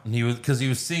out, and he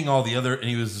was seeing all the other, and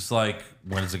he was just like,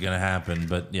 "When is it going to happen?"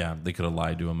 But yeah, they could have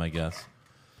lied to him, I guess.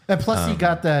 And plus, he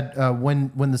got that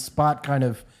when the spot kind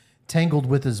of tangled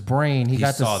with his brain, he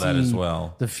got to saw see that as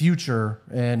well. the future.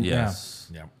 And Yes.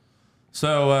 Yeah.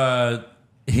 So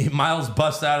Miles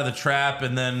busts out of the trap,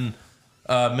 and then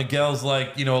Miguel's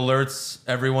like, alerts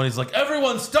everyone. He's like,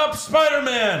 "Everyone, stop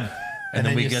Spider-Man!" And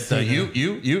then we you get see the the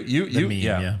you. meme,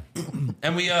 yeah.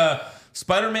 And we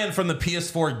Spider-Man from the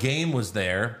PS4 game was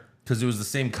there because it was the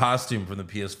same costume from the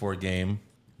PS4 game.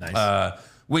 Nice.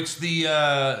 Which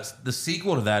the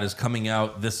sequel to that is coming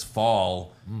out this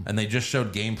fall, and they just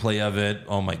showed gameplay of it.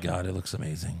 Oh my god, it looks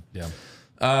amazing. Yeah.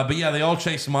 But yeah, they all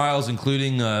chase Miles,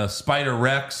 including Spider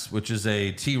Rex, which is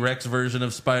a T-Rex version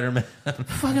of Spider-Man.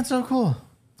 fucking so cool.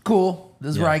 Cool.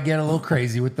 This is Yeah. where I get a little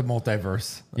crazy with the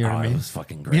multiverse. You know what I It mean? was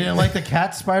fucking great. You didn't like the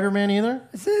cat Spider-Man either?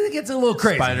 It gets a little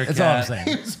crazy. Spider That's all I'm cat. saying.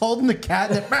 He was holding the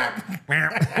cat.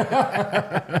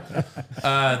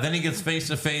 Then he gets face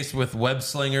to face with Web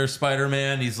Slinger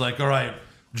Spider-Man. He's like, "All right,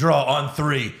 draw on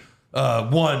 3.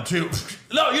 1, 2.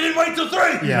 No, you didn't wait till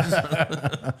 3."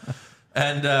 Yeah.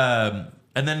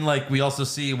 And then like we also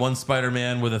see one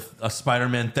Spider-Man with a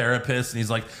Spider-Man therapist, and he's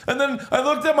like, "And then I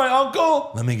looked at my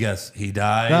uncle. Let me guess, he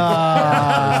died."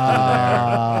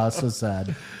 So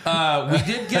sad.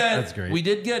 We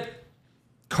did get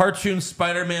cartoon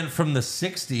Spider-Man from the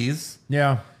 60s.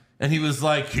 Yeah. And he was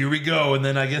like, "Here we go." And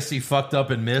then I guess he fucked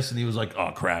up and missed, and he was like,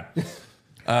 "Oh crap."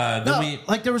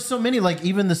 Like there were so many. Like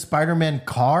even the Spider-Man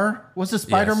car was a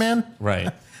Spider-Man. Yes,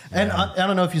 right. And I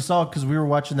don't know if you saw it because we were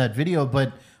watching that video,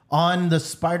 but on the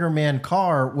Spider-Man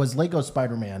car was Lego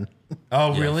Spider-Man.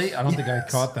 Oh, really? I don't think I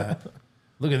caught that.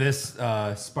 Look at this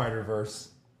Spider-Verse.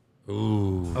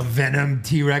 Ooh. A Venom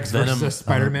T-Rex versus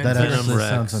Spider-Man. That Venom actually Rex.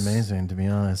 sounds amazing, to be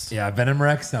honest. Yeah, Venom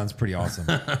Rex sounds pretty awesome.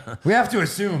 We have to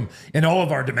assume in all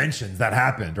of our dimensions that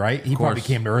happened, right? He probably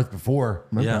came to Earth before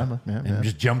Yeah. and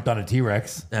just jumped on a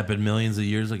T-Rex. Happened millions of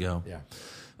years ago. Yeah.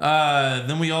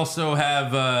 Then we also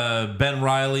have Ben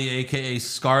Reilly, a.k.a.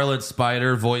 Scarlet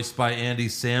Spider, voiced by Andy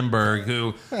Samberg,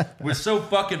 who was so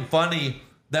fucking funny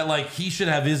that, like, he should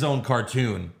have his own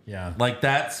cartoon. Yeah. Like,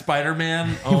 that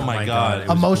Spider-Man, oh my my God. God. It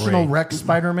was Emotional great. Rex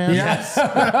Spider-Man. Yes.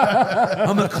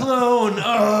 I'm a clone.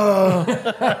 Oh.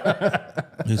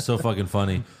 He's so fucking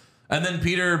funny. And then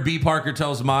Peter B. Parker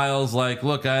tells Miles, like,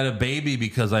 "Look, I had a baby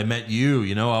because I met you.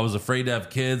 I was afraid to have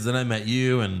kids, then I met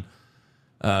you." And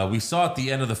we saw at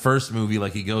the end of the first movie,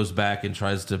 like, he goes back and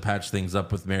tries to patch things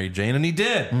up with Mary Jane, and he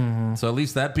did. Mm-hmm. So at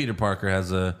least that Peter Parker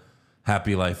has a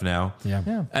happy life now. Yeah.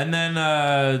 And then,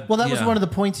 Well, that was one of the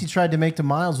points he tried to make to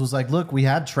Miles was like, look, we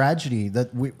had tragedy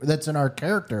that's in our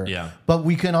character. Yeah. But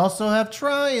we can also have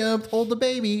triumph. Hold the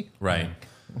baby. Right.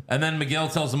 And then Miguel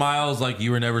tells Miles, like,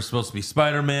 "You were never supposed to be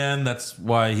Spider-Man. That's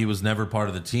why he was never part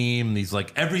of the team." And he's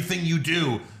like, "Everything you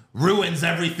do ruins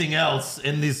everything else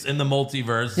in the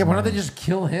multiverse." Yeah, why don't they just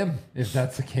kill him if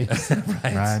that's the case?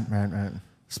 Right.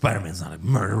 Spider-Man's not a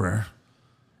murderer.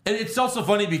 And it's also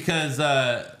funny because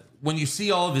when you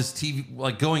see all of his TV,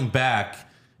 like, going back,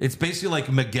 it's basically like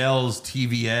Miguel's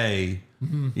TVA,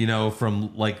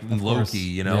 from like Loki,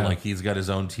 Yeah. like he's got his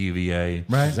own TVA.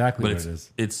 Right. Exactly But what it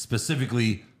is. it's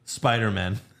specifically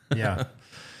Spider-Man. Yeah.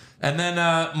 And then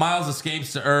Miles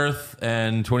escapes to Earth,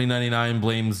 and 2099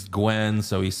 blames Gwen,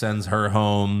 so he sends her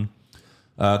home.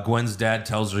 Gwen's dad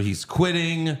tells her he's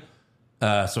quitting,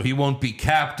 so he won't be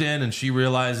captain, and she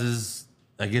realizes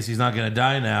I guess he's not gonna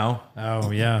die now.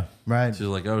 Oh yeah. Right. She's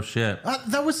like, oh shit.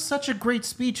 That was such a great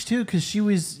speech too, because she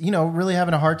was, really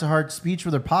having a heart-to-heart speech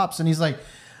with her pops, and he's like,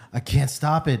 "I can't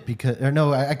stop it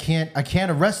I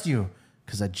can't arrest you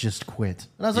because I just quit."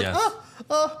 And I was like, Yes.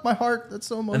 my heart, that's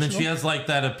so emotional. And then she has like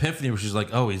that epiphany where she's like,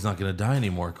 oh, he's not gonna die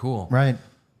anymore. Cool. right.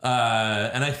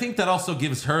 And I think that also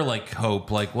gives her like hope.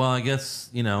 Like, well, I guess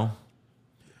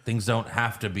things don't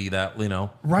have to be that.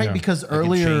 Right, Yeah. because I can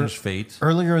earlier change fate.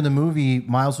 Earlier in the movie,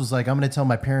 Miles was like, "I'm going to tell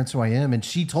my parents who I am," and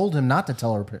she told him not to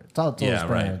tell his Yeah,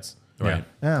 parents. right.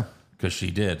 Yeah, Because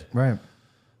she did. right.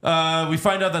 We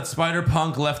find out that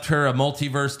Spider-Punk left her a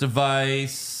multiverse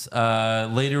device.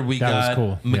 Later, we That was got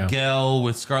cool. Yeah. Miguel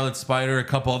with Scarlet Spider, a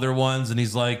couple other ones, and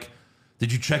he's like,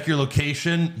 "Did you check your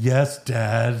location?" "Yes,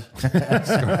 Dad."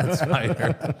 Scarlet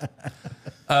Spider.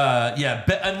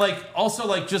 And like also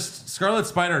like just Scarlet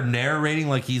Spider narrating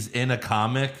like he's in a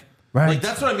comic. Right. Like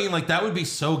that's what I mean. Like that would be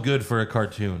so good for a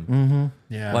cartoon.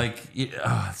 Mm-hmm. Yeah. Like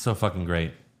it's so fucking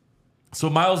great. So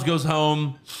Miles goes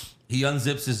home. He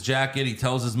unzips his jacket. He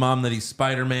tells his mom that he's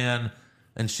Spider-Man,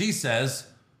 and she says,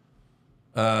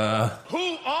 Who are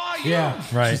you? yeah.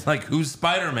 Right. she's like, "Who's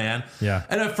Spider-Man?" Yeah.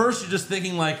 And at first you're just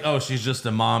thinking like, "Oh, she's just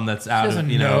a mom that's out of Doesn't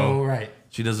know. Right.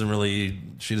 She doesn't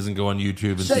go on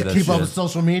YouTube and see They that keep shit. up with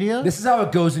social media. This is how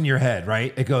it goes in your head,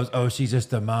 right? It goes, oh, she's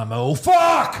just a mom. Oh,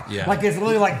 fuck! Yeah. Like it's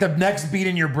literally like the next beat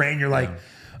in your brain. You're like,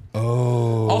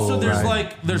 oh. Also, there's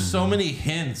right. there's so many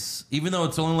hints, even though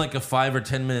it's only like a 5 or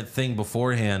 10 minute thing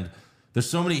beforehand. There's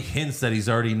so many hints that he's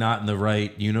already not in the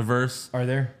right universe. Are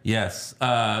there? Yes,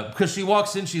 because she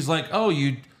walks in, she's like, "Oh,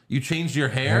 you changed your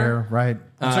hair." Right.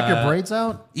 You took your braids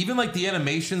out. Even like the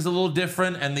animation's a little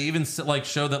different, and they even like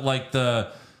show that like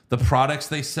the products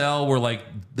they sell were like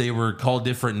they were called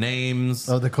different names.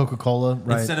 Oh, the Coca-Cola.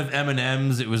 Right. Instead of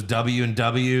M&Ms, it was W and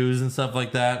W's and stuff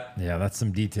like that. Yeah, that's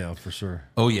some detail for sure.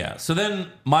 Oh yeah. So then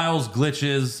Miles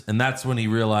glitches, and that's when he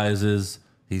realizes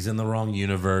he's in the wrong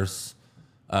universe.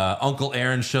 Uncle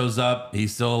Aaron shows up.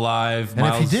 He's still alive. and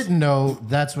if you didn't know,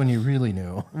 that's when you really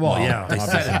knew. Well, yeah. They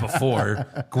said it before.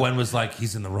 Gwen was like,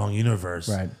 he's in the wrong universe.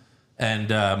 Right. And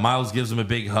Miles gives him a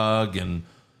big hug, and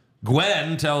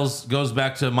Gwen goes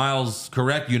back to Miles'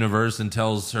 correct universe and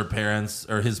tells her parents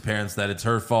or his parents that it's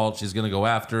her fault. She's going to go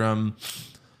after him.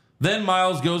 Then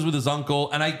Miles goes with his uncle,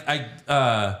 and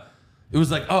it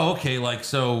was like, oh, okay, like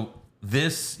so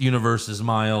this universe is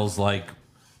Miles like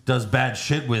does bad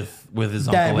shit with his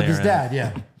uncle Aaron. With his dad,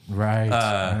 yeah. Right.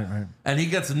 Right. And he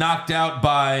gets knocked out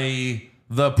by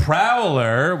the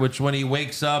Prowler, which when he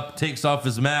wakes up, takes off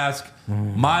his mask.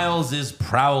 Miles is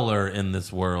Prowler in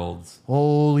this world.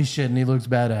 Holy shit, and he looks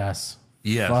badass.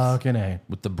 Yes. Fucking A.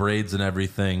 With the braids and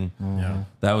everything. Yeah.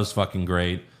 That was fucking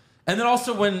great. And then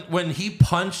also when he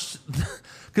punched,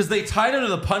 because they tied him to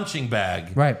the punching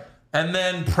bag. Right. And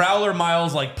then Prowler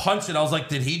Miles like punched it. I was like,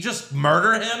 did he just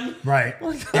murder him? Right.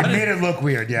 It made it look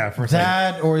weird, yeah, for a second.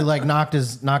 That, or he like knocked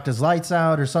his lights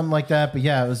out or something like that. But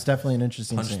yeah, it was definitely an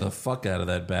interesting Punched scene. the fuck out of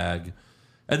that bag.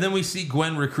 And then we see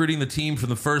Gwen recruiting the team from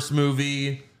the first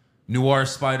movie. Noir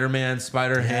Spider-Man,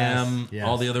 Spider-Ham, Yes.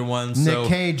 all the other ones. Nick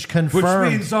Cage confirmed.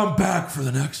 Which means I'm back for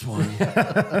the next one.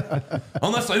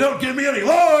 Unless they don't give me any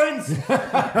lines.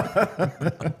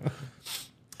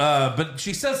 But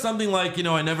she says something like,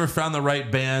 I never found the right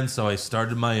band, so I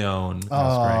started my own.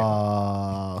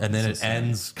 And then it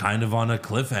ends kind of on a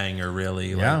cliffhanger,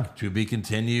 really. Yeah. Like, to be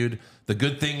continued. The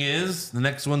good thing is, the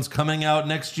next one's coming out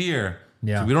next year.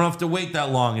 Yeah. So we don't have to wait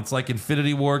that long. It's like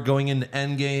Infinity War going into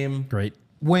Endgame. Great.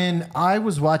 When I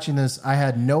was watching this, I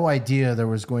had no idea there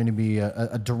was going to be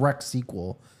a direct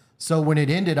sequel. So when it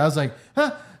ended, I was like,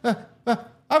 I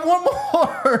want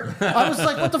more. I was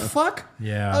like, what the fuck?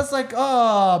 Yeah. I was like,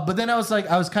 oh. But then I was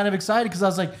kind of excited because I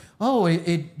was like, oh,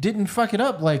 it didn't fuck it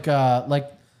up like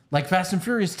Fast and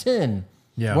Furious 10.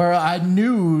 Yeah. Where I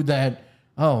knew that,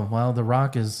 oh, well, The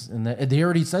Rock is, and they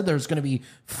already said there's going to be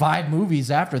 5 movies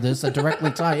after this that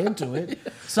directly tie into it.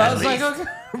 So I was like, okay,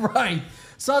 right.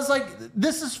 So I was like,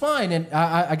 this is fine. And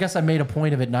I guess I made a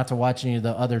point of it not to watch any of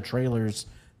the other trailers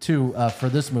too for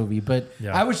this movie. But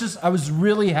Yeah. I was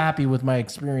really happy with my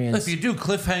experience. If you do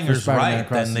cliffhangers Spider-Man right,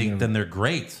 Across the Universe. then they're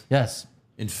great. Yes.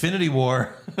 Infinity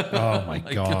War. Oh my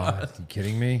God. Are you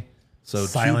kidding me? So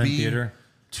Silent theater.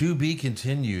 To be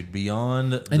continued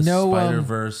beyond the no,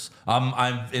 Spider-Verse.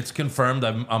 It's confirmed.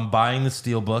 I'm buying the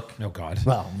Steelbook. Oh God.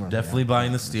 Well, Definitely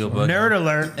buying the Steelbook. Nerd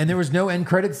alert. And there was no end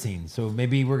credit scene, so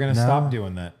maybe we're gonna stop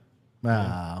doing that.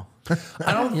 wow.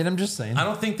 I'm just saying. I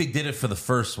don't think they did it for the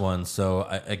first one, so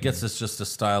I guess it's just a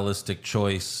stylistic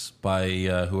choice by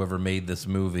whoever made this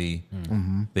movie.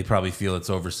 Mm-hmm. They probably feel it's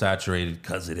oversaturated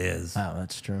because it is. Wow,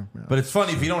 that's true. Yeah. But it's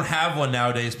funny, if you don't have one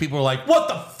nowadays, people are like, what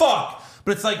the fuck?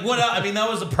 But it's like, what else? I mean, that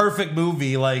was a perfect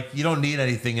movie. Like, you don't need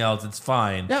anything else. It's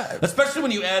fine. Yeah. Especially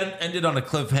when you ended on a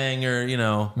cliffhanger, you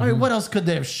know. I mean, what else could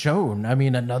they have shown? I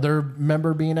mean, another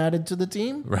member being added to the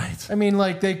team? Right. I mean,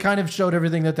 like, they kind of showed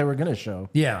everything that they were going to show.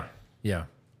 Yeah.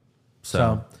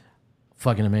 So,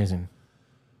 fucking amazing.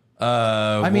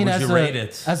 I I mean, would you rate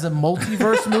it? as a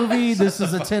multiverse movie, this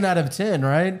is a 10 out of 10,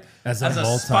 right? As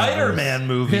a Spider-Man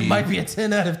movie, It might be a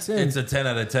 10 out of 10. it's a 10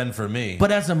 out of 10 for me.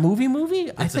 But as a movie,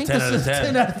 I think a 10 this out of is 10.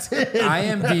 10 out of 10.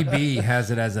 IMDb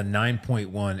has it as a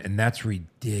 9.1, and that's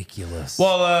ridiculous.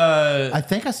 well, I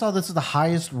think I saw this as the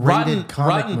highest rated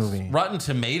comic movie. Rotten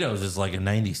Tomatoes is like a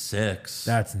 96.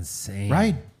 That's insane.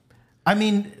 Right. I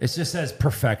mean, It just says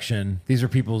perfection. These are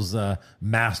people's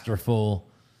masterful,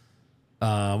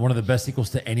 one of the best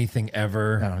sequels to anything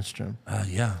ever. no, it's true.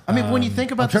 Yeah. I mean, when you think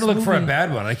about I'm trying to this look for a movie,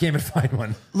 bad one. I can't even find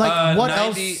one. like what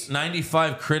 90, else?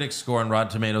 95 critic score on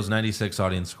Rotten Tomatoes, 96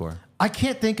 audience score. I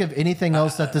can't think of anything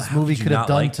else that this movie could you could have not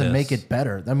done like to this? make it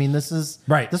better. I mean, this is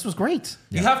Right. This was great.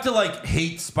 You have to like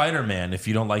hate Spider-Man if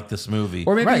you don't like this movie.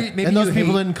 Or maybe, Right. maybe And those you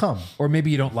people hate- didn't come. Or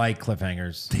maybe you don't like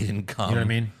cliffhangers. They didn't come. You know what I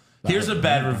mean? Here's a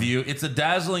bad review. It's a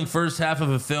dazzling first half of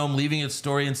a film, leaving its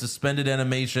story in suspended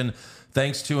animation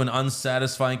thanks to an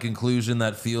unsatisfying conclusion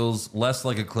that feels less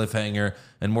like a cliffhanger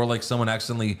and more like someone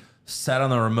accidentally sat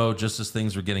on the remote just as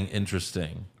things were getting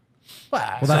interesting. Well,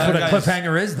 that's what a guys-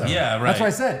 cliffhanger is, though. Yeah, right. That's what I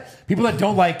said. People that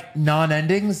don't like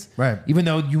non-endings, Right. even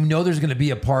though you know there's going to be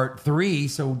a part 3,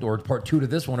 or part 2 to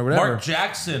this one or whatever. Mark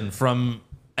Jackson from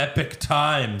Epic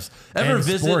Times. Ever And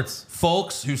visit sports.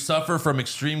 folks who suffer from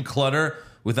extreme clutter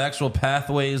with actual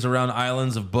pathways around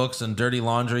islands of books and dirty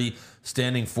laundry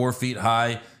standing 4 feet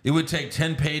high? It would take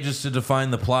 10 pages to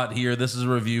define the plot here. This is a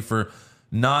review for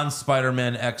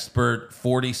non-Spider-Man expert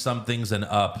 40-somethings and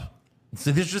up.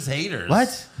 So they're just haters.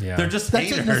 What? Yeah. They're just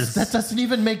haters. That doesn't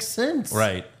even make sense.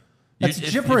 Right. That's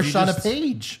If gibberish you on a just-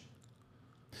 page.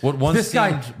 What once This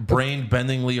guy- seemed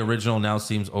brain-bendingly original now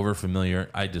seems overfamiliar.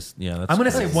 That's I'm going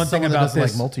to say one thing someone that about doesn't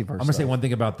this. like multiverse I'm going to say stuff. one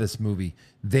thing about this movie.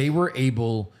 They were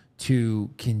able to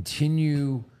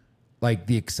continue like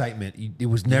the excitement. It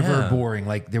was never Yeah. boring.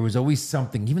 Like there was always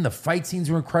something. Even the fight scenes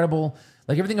were incredible.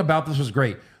 Like everything about this was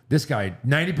great. This guy,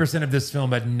 90% of this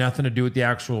film had nothing to do with the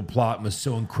actual plot and was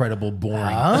so incredible boring.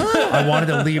 I wanted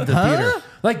to leave the theater.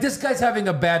 Like this guy's having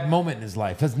a bad moment in his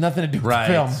life. Has nothing to do with Right.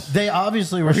 the film. They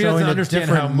obviously were Or he doesn't showing a understand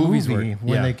different how movies movie work.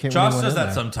 when Yeah. they came. Josh when they does went that in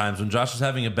there. sometimes. When Josh is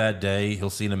having a bad day, he'll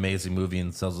see an amazing movie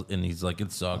and he's like,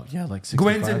 it sucked. Yeah, like 65,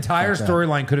 Gwen's entire like that.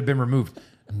 storyline could have been removed.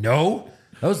 No.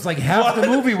 That was like half the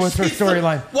movie was her She's the-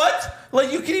 storyline. What?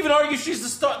 Like you can even argue she's the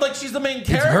star. Like she's the main It's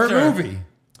character. her movie.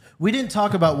 We didn't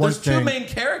talk about one There's two thing. main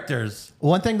characters.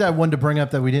 One thing that I wanted to bring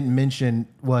up that we didn't mention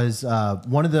was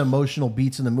one of the emotional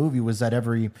beats in the movie was that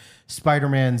every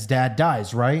Spider-Man's dad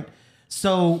dies, right?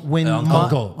 So when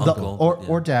Uncle. the- Uncle,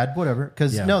 or dad, whatever,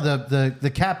 because Yeah. no, the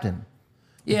captain.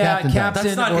 Yeah, Captain Captain.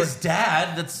 That's not or- his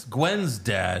dad. That's Gwen's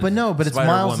dad. But no, but it's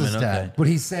Miles' Spider-Woman, dad. okay. But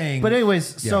he's saying. But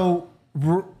anyways, so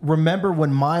remember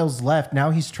when Miles left? Now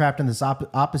he's trapped in this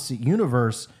opposite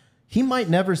universe. He might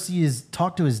never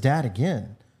talk to his dad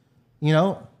again. You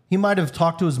know, he might have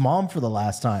talked to his mom for the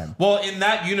last time. Well, in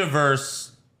that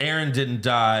universe, Aaron didn't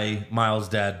die. Miles'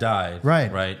 dad died.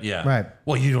 Right. Right. Yeah. Right.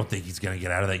 Well, you don't think he's gonna get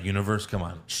out of that universe? Come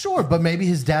on. Sure, but maybe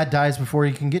his dad dies before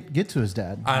he can get to his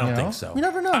dad. I don't you know? think so. You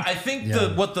never know. I think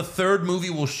what the third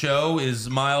movie will show is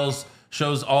Miles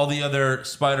shows all the other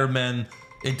Spider-Men.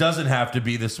 It doesn't have to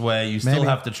be this way. You still Maybe.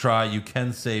 have to try. You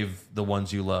can save the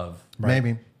ones you love.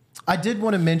 Maybe. I did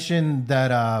want to mention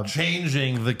that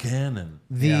Changing the canon.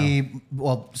 speaking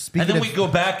And then of we go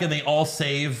back and they all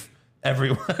save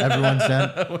everyone. everyone's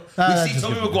dead. we see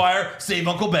Tobey Maguire save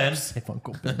Uncle Ben.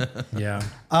 Uncle Ben. yeah.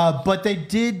 But they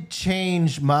did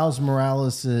change Miles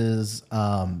Morales'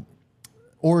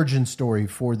 origin story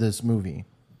for this movie.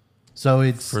 So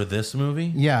it's For this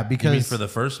movie? yeah, You because mean for the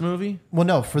first movie? well,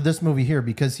 no, for this movie here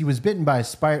because he was bitten by a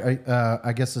spider.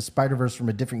 I guess a Spider-Verse from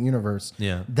a different universe.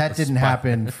 Yeah, that a didn't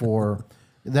happen for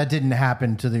that didn't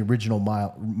happen to the original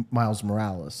Miles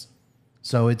Morales.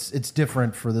 So it's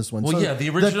different for this one. Well, So yeah, the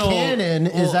original- canon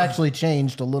is well, actually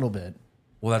changed a little bit.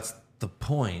 Well, that's the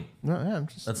point. No, yeah, I'm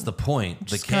just- That's the point. The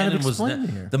just kind of canon was explaining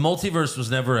here. the multiverse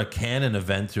was never a canon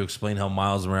event to explain how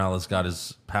Miles Morales got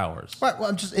his powers. Right. Well,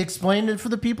 I'm just explaining it for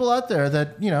the people out there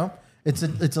that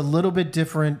it's a little bit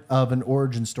different of an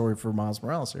origin story for Miles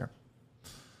Morales here.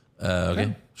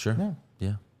 Okay, sure.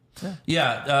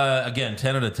 Yeah. Again,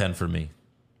 10 out of 10 for me.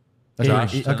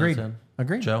 Josh, 10 out of agreed. 10.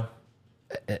 Agreed. Joe?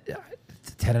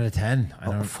 10 out of 10. I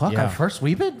don't Fuck, yeah. I first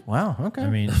sweep it? Wow. Okay. I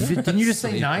mean, didn't you just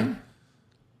say 9?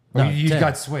 Or No, you 10.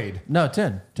 got swayed. no,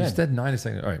 10. You 10. said 9 a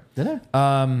second. All right. Did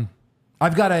I?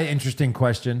 I've got an interesting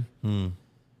question.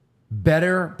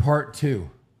 Better Part 2.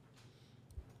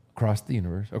 Across the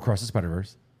universe, across the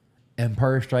Spider-Verse,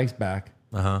 Empire Strikes Back,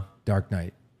 Dark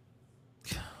Knight.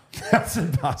 That's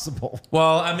impossible.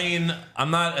 Well, I mean, I'm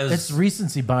not as... It's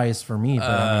recency bias for me. But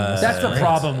I mean, That's the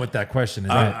problem with that question.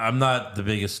 Is I'm not the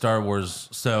biggest Star Wars,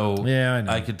 so Yeah, I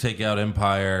know. I could take out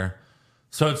Empire.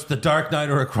 So it's the Dark Knight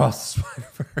or Across the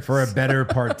Spider-Verse. for a better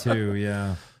Part 2,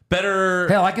 yeah. Better...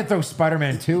 Hell, I could throw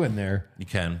Spider-Man 2 in there You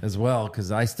can. as well,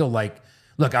 because I still like...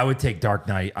 Look, I would take Dark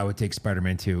Knight. I would take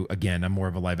Spider-Man 2. Again, I'm more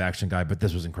of a live-action guy, but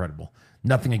this was incredible.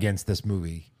 Nothing against this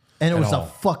movie. and it at was all. a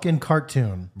fucking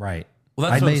cartoon. Right. Well,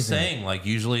 that's what I'm Amazing. saying. Like,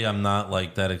 usually I'm not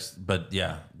like that, but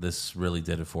yeah, this really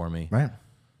did it for me. Right.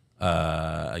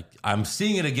 I'm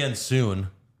seeing it again soon.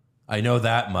 I know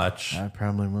that much. I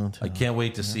probably will too. I can't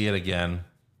wait to see it again.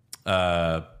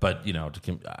 But you know,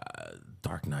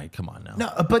 Dark Knight. Come on now.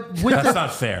 No, but with That's the,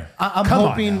 not fair. I'm Come on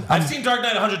hoping, now. I've seen Dark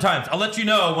Knight 100 times. I'll let you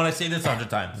know when I say this 100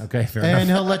 times. Okay, fair and enough.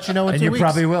 he'll let you know in And 2 you weeks.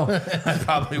 probably will. I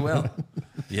probably will.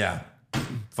 Yeah.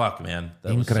 Fuck, man.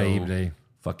 That was so Increíble.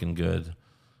 fucking good.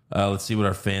 Let's see what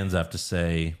our fans have to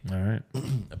say All right.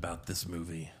 about this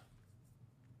movie.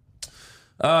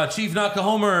 Chief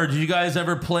Nakahomer, did you guys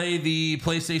ever play the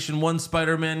PlayStation 1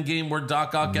 Spider-Man game where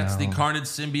Doc Ock gets the Carnage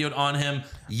symbiote on him?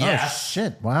 Yes. Oh,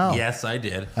 shit. Wow. Yes, I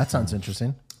did. That sounds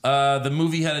interesting. The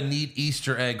movie had a neat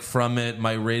Easter egg from it.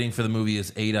 My rating for the movie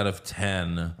is 8 out of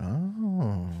 10.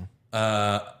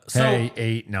 Oh. So Hey,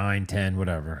 8, 9, 10,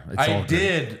 whatever. It's all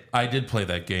good. I did play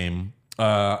that game.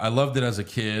 I loved it as a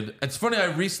kid. It's funny, I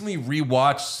recently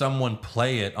rewatched someone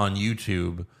play it on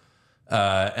YouTube.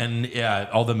 And yeah,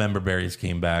 all the member berries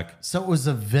came back. So it was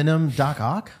a Venom Doc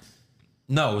Ock?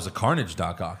 No, it was a Carnage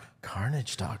Doc Ock.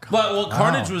 Carnage Doc Ock. Well,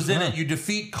 Carnage Wow. was in it. You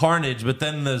defeat Carnage, but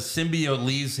then the symbiote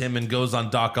leaves him and goes on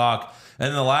Doc Ock.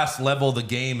 And the last level of the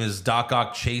game is Doc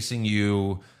Ock chasing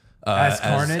you As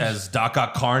Carnage? as Doc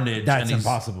Ock Carnage. That's and he's-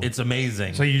 impossible. It's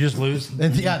amazing. So you just lose?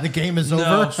 And yeah, the game is over.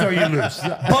 No. So you lose.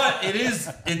 But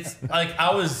it's like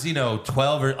I was,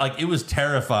 12 or like it was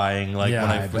terrifying. Like Yeah,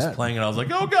 when I was bet. playing it, I was like,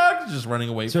 oh God, just running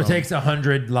away So from it takes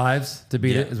 100 lives to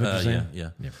beat yeah, it, is what you're saying? yeah.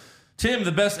 Tim,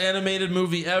 the best animated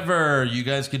movie ever. You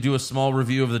guys could do a small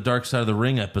review of the Dark Side of the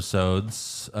Ring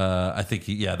episodes. I think,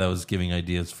 that was giving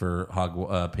ideas for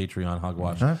Patreon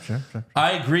Hogwash. Sure.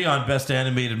 I agree on best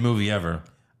animated movie ever.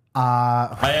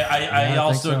 I think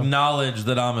also so. acknowledge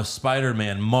that I'm a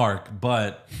Spider-Man mark,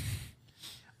 but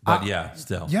yeah,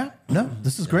 still. Yeah, no,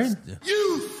 this is great.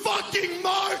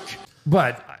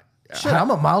 But Shit, I'm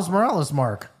a Miles Morales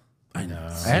mark. I know.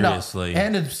 And Seriously.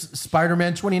 and it's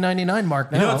Spider-Man 2099 mark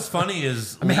now. You know what's funny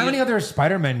is I mean, how many other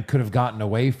Spider-Men could have gotten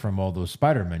away from all those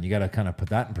Spider-Men? You got to kind of put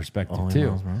that in perspective,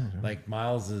 too. Like,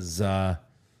 Miles is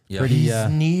pretty... He's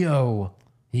Neo.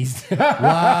 he's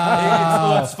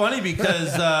it's funny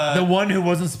because the one who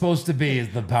wasn't supposed to be is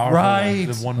the powerful Right.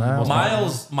 one. The one who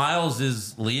wasn't Miles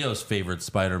is Leo's favorite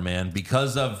Spider-Man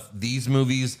because of these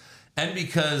movies and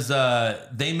because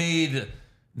they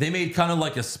made kind of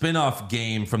like a spin-off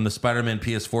game from the Spider-Man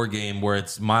PS4 game where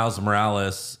it's Miles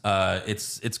Morales.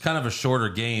 It's kind of a shorter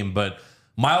game, but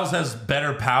Miles has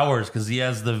better powers because he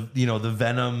has the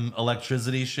Venom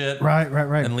electricity shit. Right.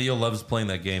 And Leo loves playing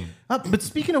that game. But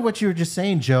speaking of what you were just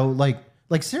saying, Joe, like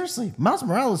seriously, Miles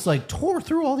Morales tore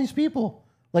through all these people.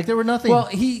 Like there were nothing. Well,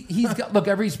 he's got... Look,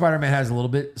 every Spider-Man has a little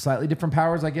bit slightly different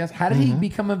powers, I guess. How did he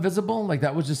become invisible? Like,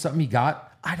 that was just something he got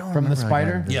I don't from the remember how he got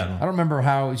spider? invisible. Yeah. I don't remember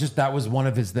how. It's just that was one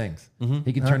of his things.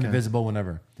 He could turn invisible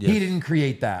whenever. He didn't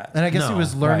create that. and I guess he No,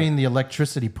 was learning the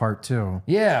electricity part too.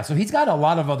 Yeah, so he's got a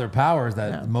lot of other powers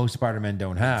that most Spider-Men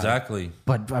don't have. Exactly.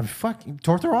 But fucking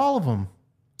tore through all of them.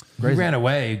 He ran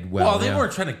away Well, they yeah.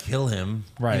 weren't trying to kill him.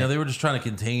 Right. They were just trying to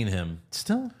contain him.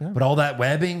 Still, yeah. But all that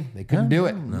webbing, they couldn't do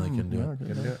it. No, they couldn't do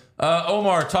it.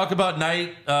 Omar, talk about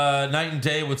night and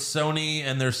day with Sony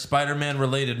and their Spider-Man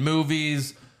related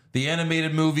movies. The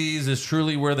animated movies is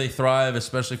truly where they thrive,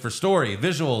 especially for story,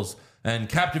 visuals, and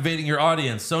captivating your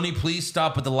audience. Sony, please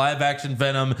stop with the live-action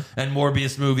Venom and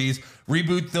Morbius movies.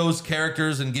 Reboot those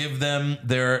characters and give them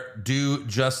their due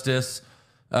justice.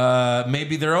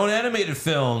 Maybe their own animated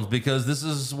films, because this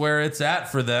is where it's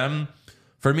at for them.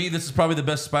 For me, this is probably the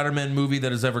best Spider-Man movie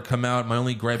that has ever come out. My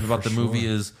only gripe about the movie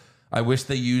is I wish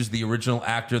they used the original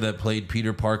actor that played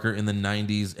Peter Parker in the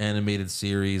 90s animated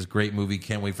series. Great movie.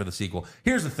 Can't wait for the sequel.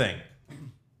 Here's the thing.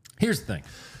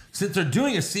 Since they're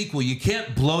doing a sequel, you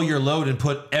can't blow your load and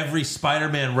put every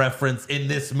Spider-Man reference in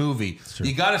this movie.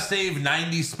 You got to save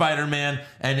 90s Spider-Man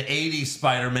and 80s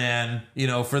Spider-Man,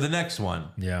 for the next one.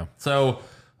 Yeah. So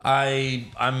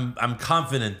I'm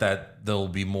confident that there'll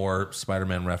be more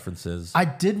Spider-Man references. I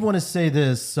did want to say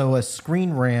this. So a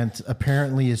Screen Rant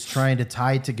apparently is trying to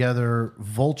tie together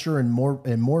Vulture and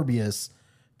Morbius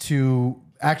to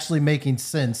actually making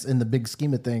sense in the big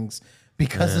scheme of things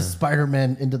because of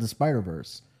Spider-Man Into the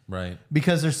Spider-Verse. Right.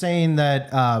 Because they're saying that,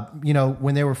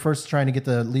 when they were first trying to get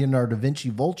the Leonardo da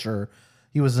Vinci Vulture,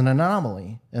 he was an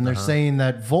anomaly. And they're saying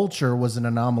that Vulture was an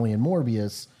anomaly in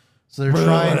Morbius. So they're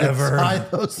trying to tie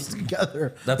those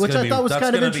together, which I thought was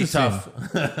kind of interesting.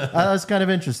 That was kind of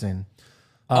interesting.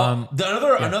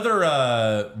 Another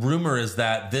rumor is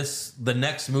that the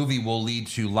next movie will lead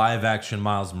to live action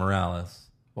Miles Morales.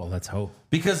 Well, let's hope.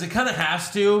 Because it kind of has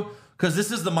to, because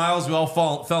this is the Miles we all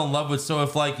fell in love with. So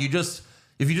if you just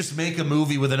make a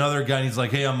movie with another guy and he's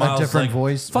like, hey, I'm Miles. A different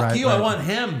voice. Fuck you, I want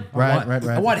him. Right.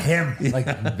 I want him.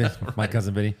 Like my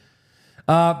cousin Vinny.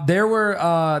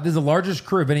 There's the largest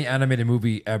crew of any animated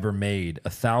movie ever made.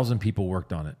 1,000 people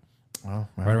worked on it. Oh,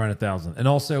 right around 1,000. And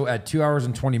also at 2 hours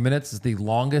and 20 minutes is the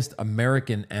longest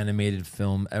American animated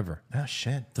film ever. Oh,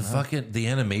 shit. The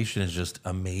animation is just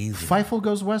amazing. Fievel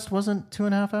Goes West wasn't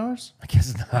 2.5 hours? I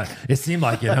guess not. It seemed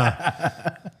like it, huh?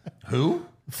 Who?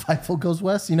 Fievel Goes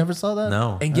West? You never saw that?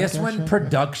 No. And guess when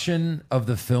production of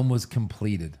the film was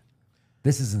completed?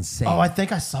 This is insane. Oh, I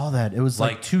think I saw that. It was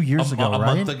like 2 years ago, right?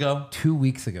 A month ago? 2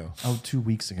 weeks ago. Oh, 2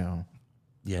 weeks ago.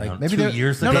 Yeah, Maybe 2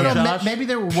 years ago. No. Maybe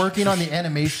they were working on the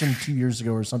animation 2 years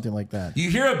ago or something like that. You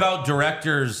hear about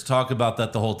directors talk about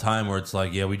that the whole time, where it's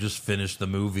like, yeah, we just finished the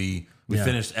movie. We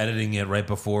finished editing it right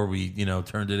before we,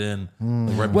 turned it in,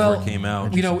 right before it came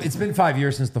out. It's been 5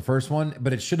 years since the first one,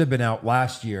 but it should have been out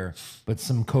last year. But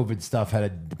some COVID stuff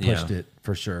had pushed it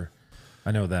for sure.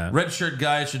 I know that. Red shirt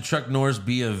guy, should Chuck Norris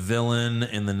be a villain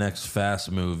in the next Fast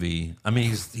movie? I mean,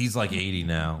 he's like 80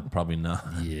 now. Probably not.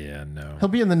 Yeah, no. He'll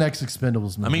be in the next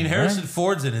Expendables movie. I mean, Harrison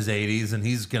Ford's in his 80s, and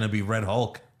he's going to be Red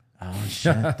Hulk. Oh,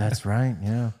 shit. That's right.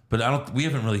 Yeah. But we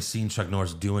haven't really seen Chuck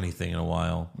Norris do anything in a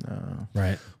while. No.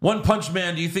 Right. One Punch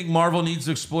Man, do you think Marvel needs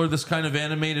to explore this kind of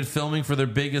animated filming for their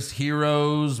biggest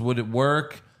heroes? Would it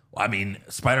work? I mean,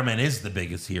 Spider-Man is the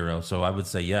biggest hero, so I would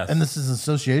say yes. And this is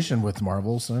association with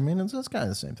Marvel, so I mean, it's kind of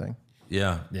the same thing.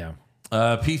 Yeah. Yeah.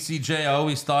 PCJ, I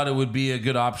always thought it would be a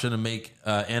good option to make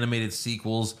animated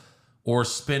sequels or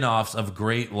spin-offs of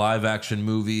great live-action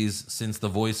movies, since the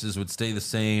voices would stay the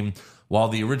same while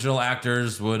the original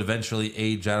actors would eventually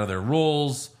age out of their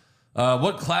roles.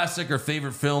 What classic or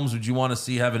favorite films would you want to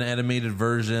see have an animated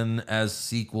version as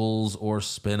sequels or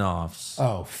spin-offs?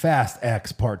 Oh, Fast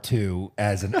X Part 2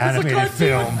 as an animated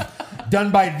film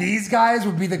done by these guys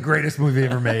would be the greatest movie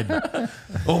ever made.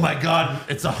 Oh my God,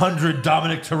 it's 100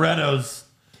 Dominic Toretto's.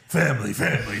 Family.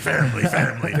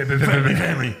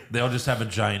 They all just have a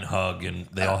giant hug and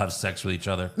they all have sex with each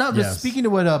other. No, but speaking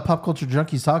of what Pop Culture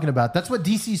Junkie's talking about, that's what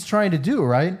DC's trying to do,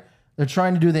 right? They're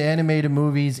trying to do the animated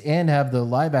movies and have the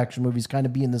live action movies kind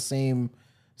of be in the same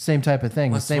type of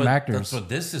thing, the same actors. That's what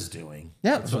this is doing.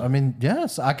 Yeah, I mean,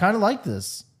 yes, I kind of like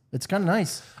this. It's kind of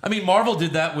nice. I mean, Marvel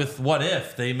did that with What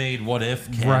If. They made What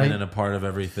If canon and a part of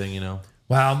everything,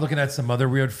 Wow, I'm looking at some other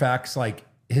weird facts, like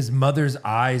his mother's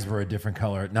eyes were a different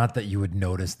color. Not that you would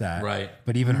notice that. Right.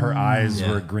 But even her eyes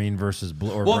were green versus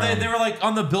blue or brown. They were like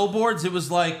on the billboards, it was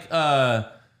like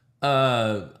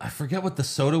I forget what the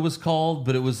soda was called,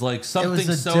 but it was like something it was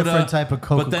a soda, different type of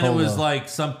Coca-Cola. But then it was like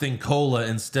something cola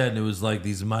instead. And it was like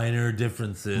these minor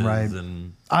differences. Right.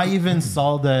 And I even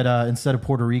saw that instead of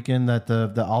Puerto Rican, that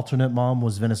the alternate mom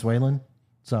was Venezuelan.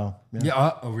 So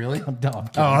oh really? I'm kidding.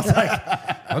 I was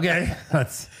like, okay,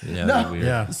 that's weird.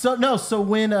 Yeah. So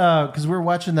when because we're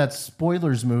watching that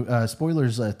spoilers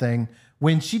thing.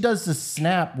 When she does the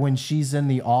snap when she's in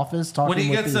the office talking, when he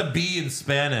gets a B in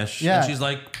Spanish, and she's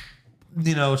like,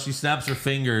 she snaps her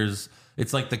fingers.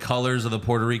 It's like the colors of the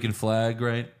Puerto Rican flag,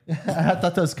 right? I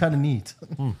thought that was kind of neat.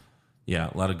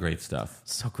 Yeah, a lot of great stuff.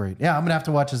 So great. Yeah, I'm gonna have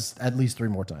to watch this at least 3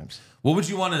 more times. What would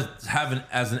you want to have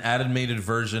as an animated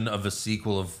version of a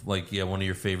sequel of one of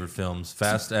your favorite films?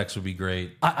 Fast X would be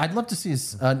great. I'd love to see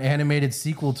an animated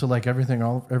sequel to like Everything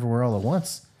Everywhere All at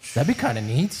Once. That'd be kind of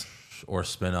neat. Or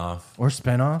spin-off.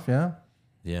 Yeah.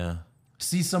 Yeah.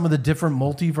 See some of the different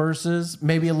multiverses.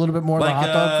 Maybe a little bit more of the hot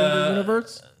dog finger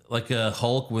universe. Like a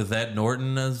Hulk with Ed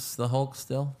Norton as the Hulk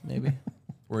still, maybe?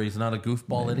 Where he's not a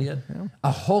goofball idiot. Yeah.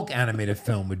 A Hulk animated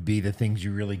film would be the things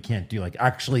you really can't do. Like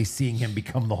actually seeing him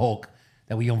become the Hulk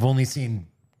that we have only seen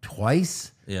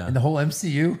twice in the whole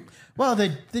MCU. Well,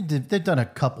 they've done a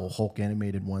couple Hulk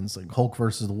animated ones, like Hulk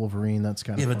versus the Wolverine. That's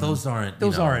kind of but those aren't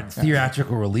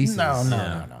theatrical releases.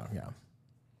 No. Yeah.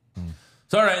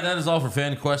 So, all right, that is all for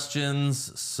fan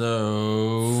questions.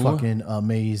 So, Fucking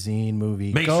amazing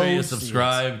movie. make Go sure you see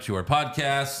subscribe to our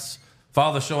podcasts.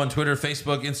 Follow the show on Twitter,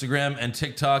 Facebook, Instagram, and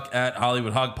TikTok at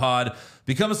Hollywood Hog Pod.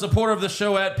 Become a supporter of the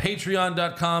show at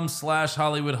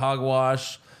patreon.com/Hollywood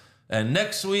Hogwash. And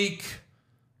next week,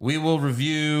 we will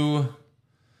review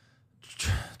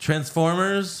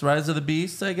Transformers, Rise of the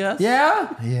Beasts, I guess.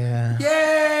 Yeah. it. Yeah.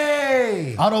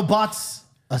 Yay! Autobots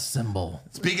assemble.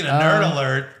 Speaking of nerd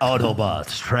alert,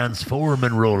 Autobots, transform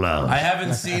and roll out. I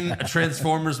haven't seen a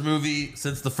Transformers movie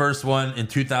since the first one in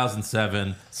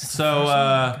 2007. So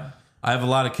I have a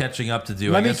lot of catching up to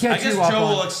do. Let I me guess, catch I guess you up Joe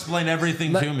on- will explain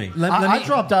everything to me. I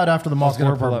dropped out after the Mark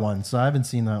gonna pull Wahlberg up- one, so I haven't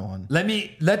seen that one. Let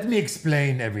me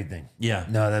explain everything. Yeah.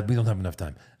 No, that we don't have enough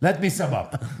time. Let me sum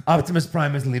up. Optimus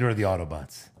Prime is the leader of the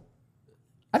Autobots.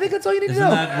 I think that's all you need to Isn't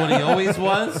know. that what he always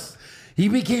was? He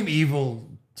became evil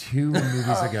 2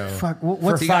 movies ago. Fuck,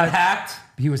 what's He got hacked,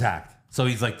 He was hacked. so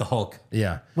he's like the Hulk.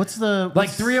 Yeah. What's the Like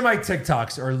 3 of my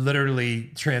TikToks are literally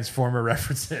Transformer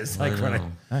references. Like when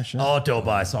Autobot,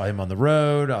 I saw him on the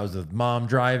road. I was with mom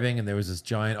driving, and there was this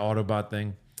giant Autobot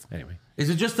thing. Anyway, Is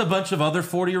it just a bunch of other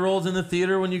 40-year-olds in the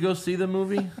theater when you go see the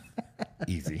movie?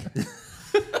 easy.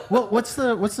 what's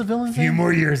the villain's A few name?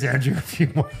 more years, Andrew. A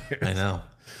few more years. I know.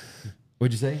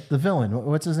 What'd you say? The villain.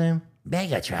 What's his name?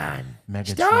 Megatron.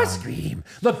 Megatron. Starscream.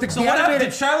 Look, the So what happened?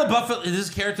 animated. Did Shia LaBeouf, did his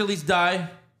character at least die?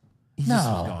 No,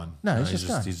 gone. no, he's he's just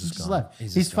just- gone. he's just gone. left.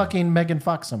 He's He's just gone. fucking Megan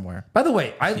Fox somewhere. By the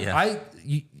way, Yeah.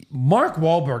 Mark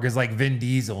Wahlberg is like Vin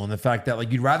Diesel in the fact that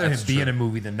like you'd rather That's him be true. in a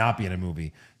movie than not be in a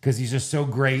movie because he's just so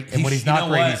great, and when he's You not know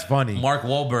great, what? he's funny. Mark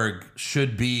Wahlberg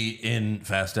should be in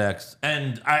Fast X.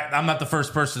 And I'm not the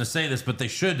first person to say this, but they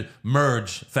should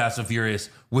merge Fast and Furious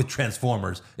with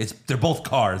Transformers. They're both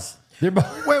cars. They're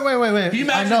both- Wait. Can you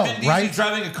imagine I know, Vin Diesel right?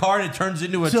 driving a car and it turns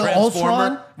into a To Transformer?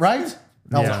 Ultron, right?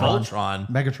 Ultron.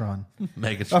 Megatron.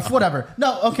 Megatron. Whatever.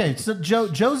 No, okay. So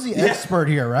Joe's the expert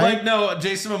here, right? Like, no,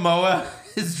 Jason Momoa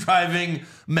is driving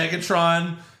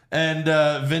Megatron and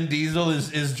Vin Diesel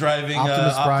is driving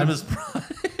Optimus Prime. Prime.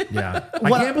 yeah, I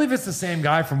What- can't believe it's the same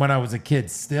guy from when I was a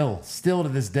kid. Still to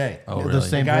this day. Oh, The really?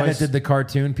 same The guy voice. that did the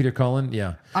cartoon, Peter Cullen.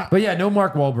 Yeah, but yeah, no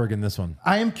Mark Wahlberg in this one.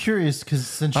 I am curious because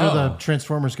since you're the Oh.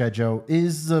 Transformers guy, Joe,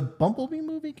 is the Bumblebee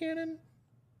movie canon?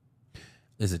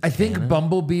 Is it I think canon?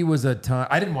 Bumblebee was a time.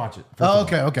 I didn't watch it. first Oh,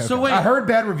 of all. okay. So wait, I heard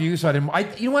bad reviews, so I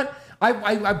didn't. You know what?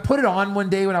 I put it on one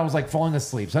day when I was like falling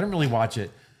asleep, so I didn't really watch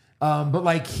it. But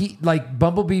like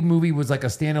Bumblebee movie was like a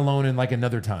standalone in like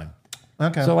another time.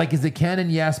 Okay. So like, is it canon?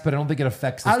 Yes, but I don't think it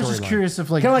affects the I was just storyline. curious if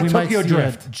like Kinda like we Tokyo might see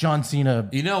Drift. a John Cena.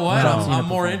 you know what? John Cena I'm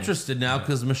more performance. interested now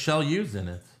because Michelle Yeoh's in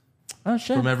it Oh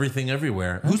shit. from Everything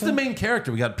Everywhere. Who's the main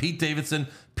character? We got Pete Davidson,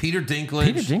 Peter Dinklage,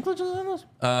 Peter Dinklage is in this?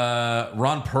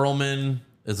 Ron Perlman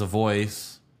is a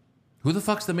voice. Who the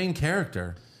fuck's the main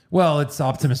character? Well, it's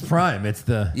Optimus Prime. It's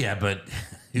the Yeah, but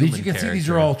these, you can see these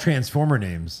are all Transformer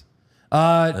names. true.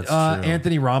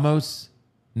 Anthony Ramos,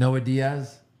 Noah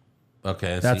Diaz.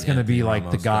 okay. I That's see going to be Anthony like the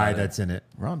Ramos, guy got it. that's in it.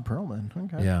 Ron Perlman.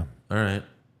 Okay. Yeah. All right.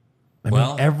 I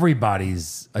Well- mean,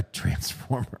 everybody's a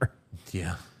Transformer.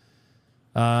 Yeah.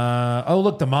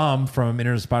 Look, the mom from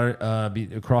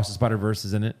Across the Spider-Verse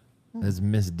is in it. As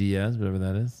Miss Diaz, whatever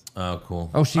that is. Oh,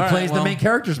 cool. Oh, she All right, plays well, the main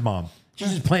character's mom. She's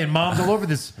just playing moms all over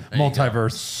this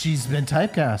multiverse. She's been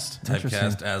typecast. Interesting.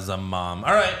 Typecast as a mom.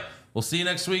 All right. We'll see you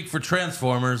next week for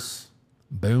Transformers.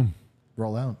 Boom.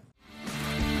 Roll out.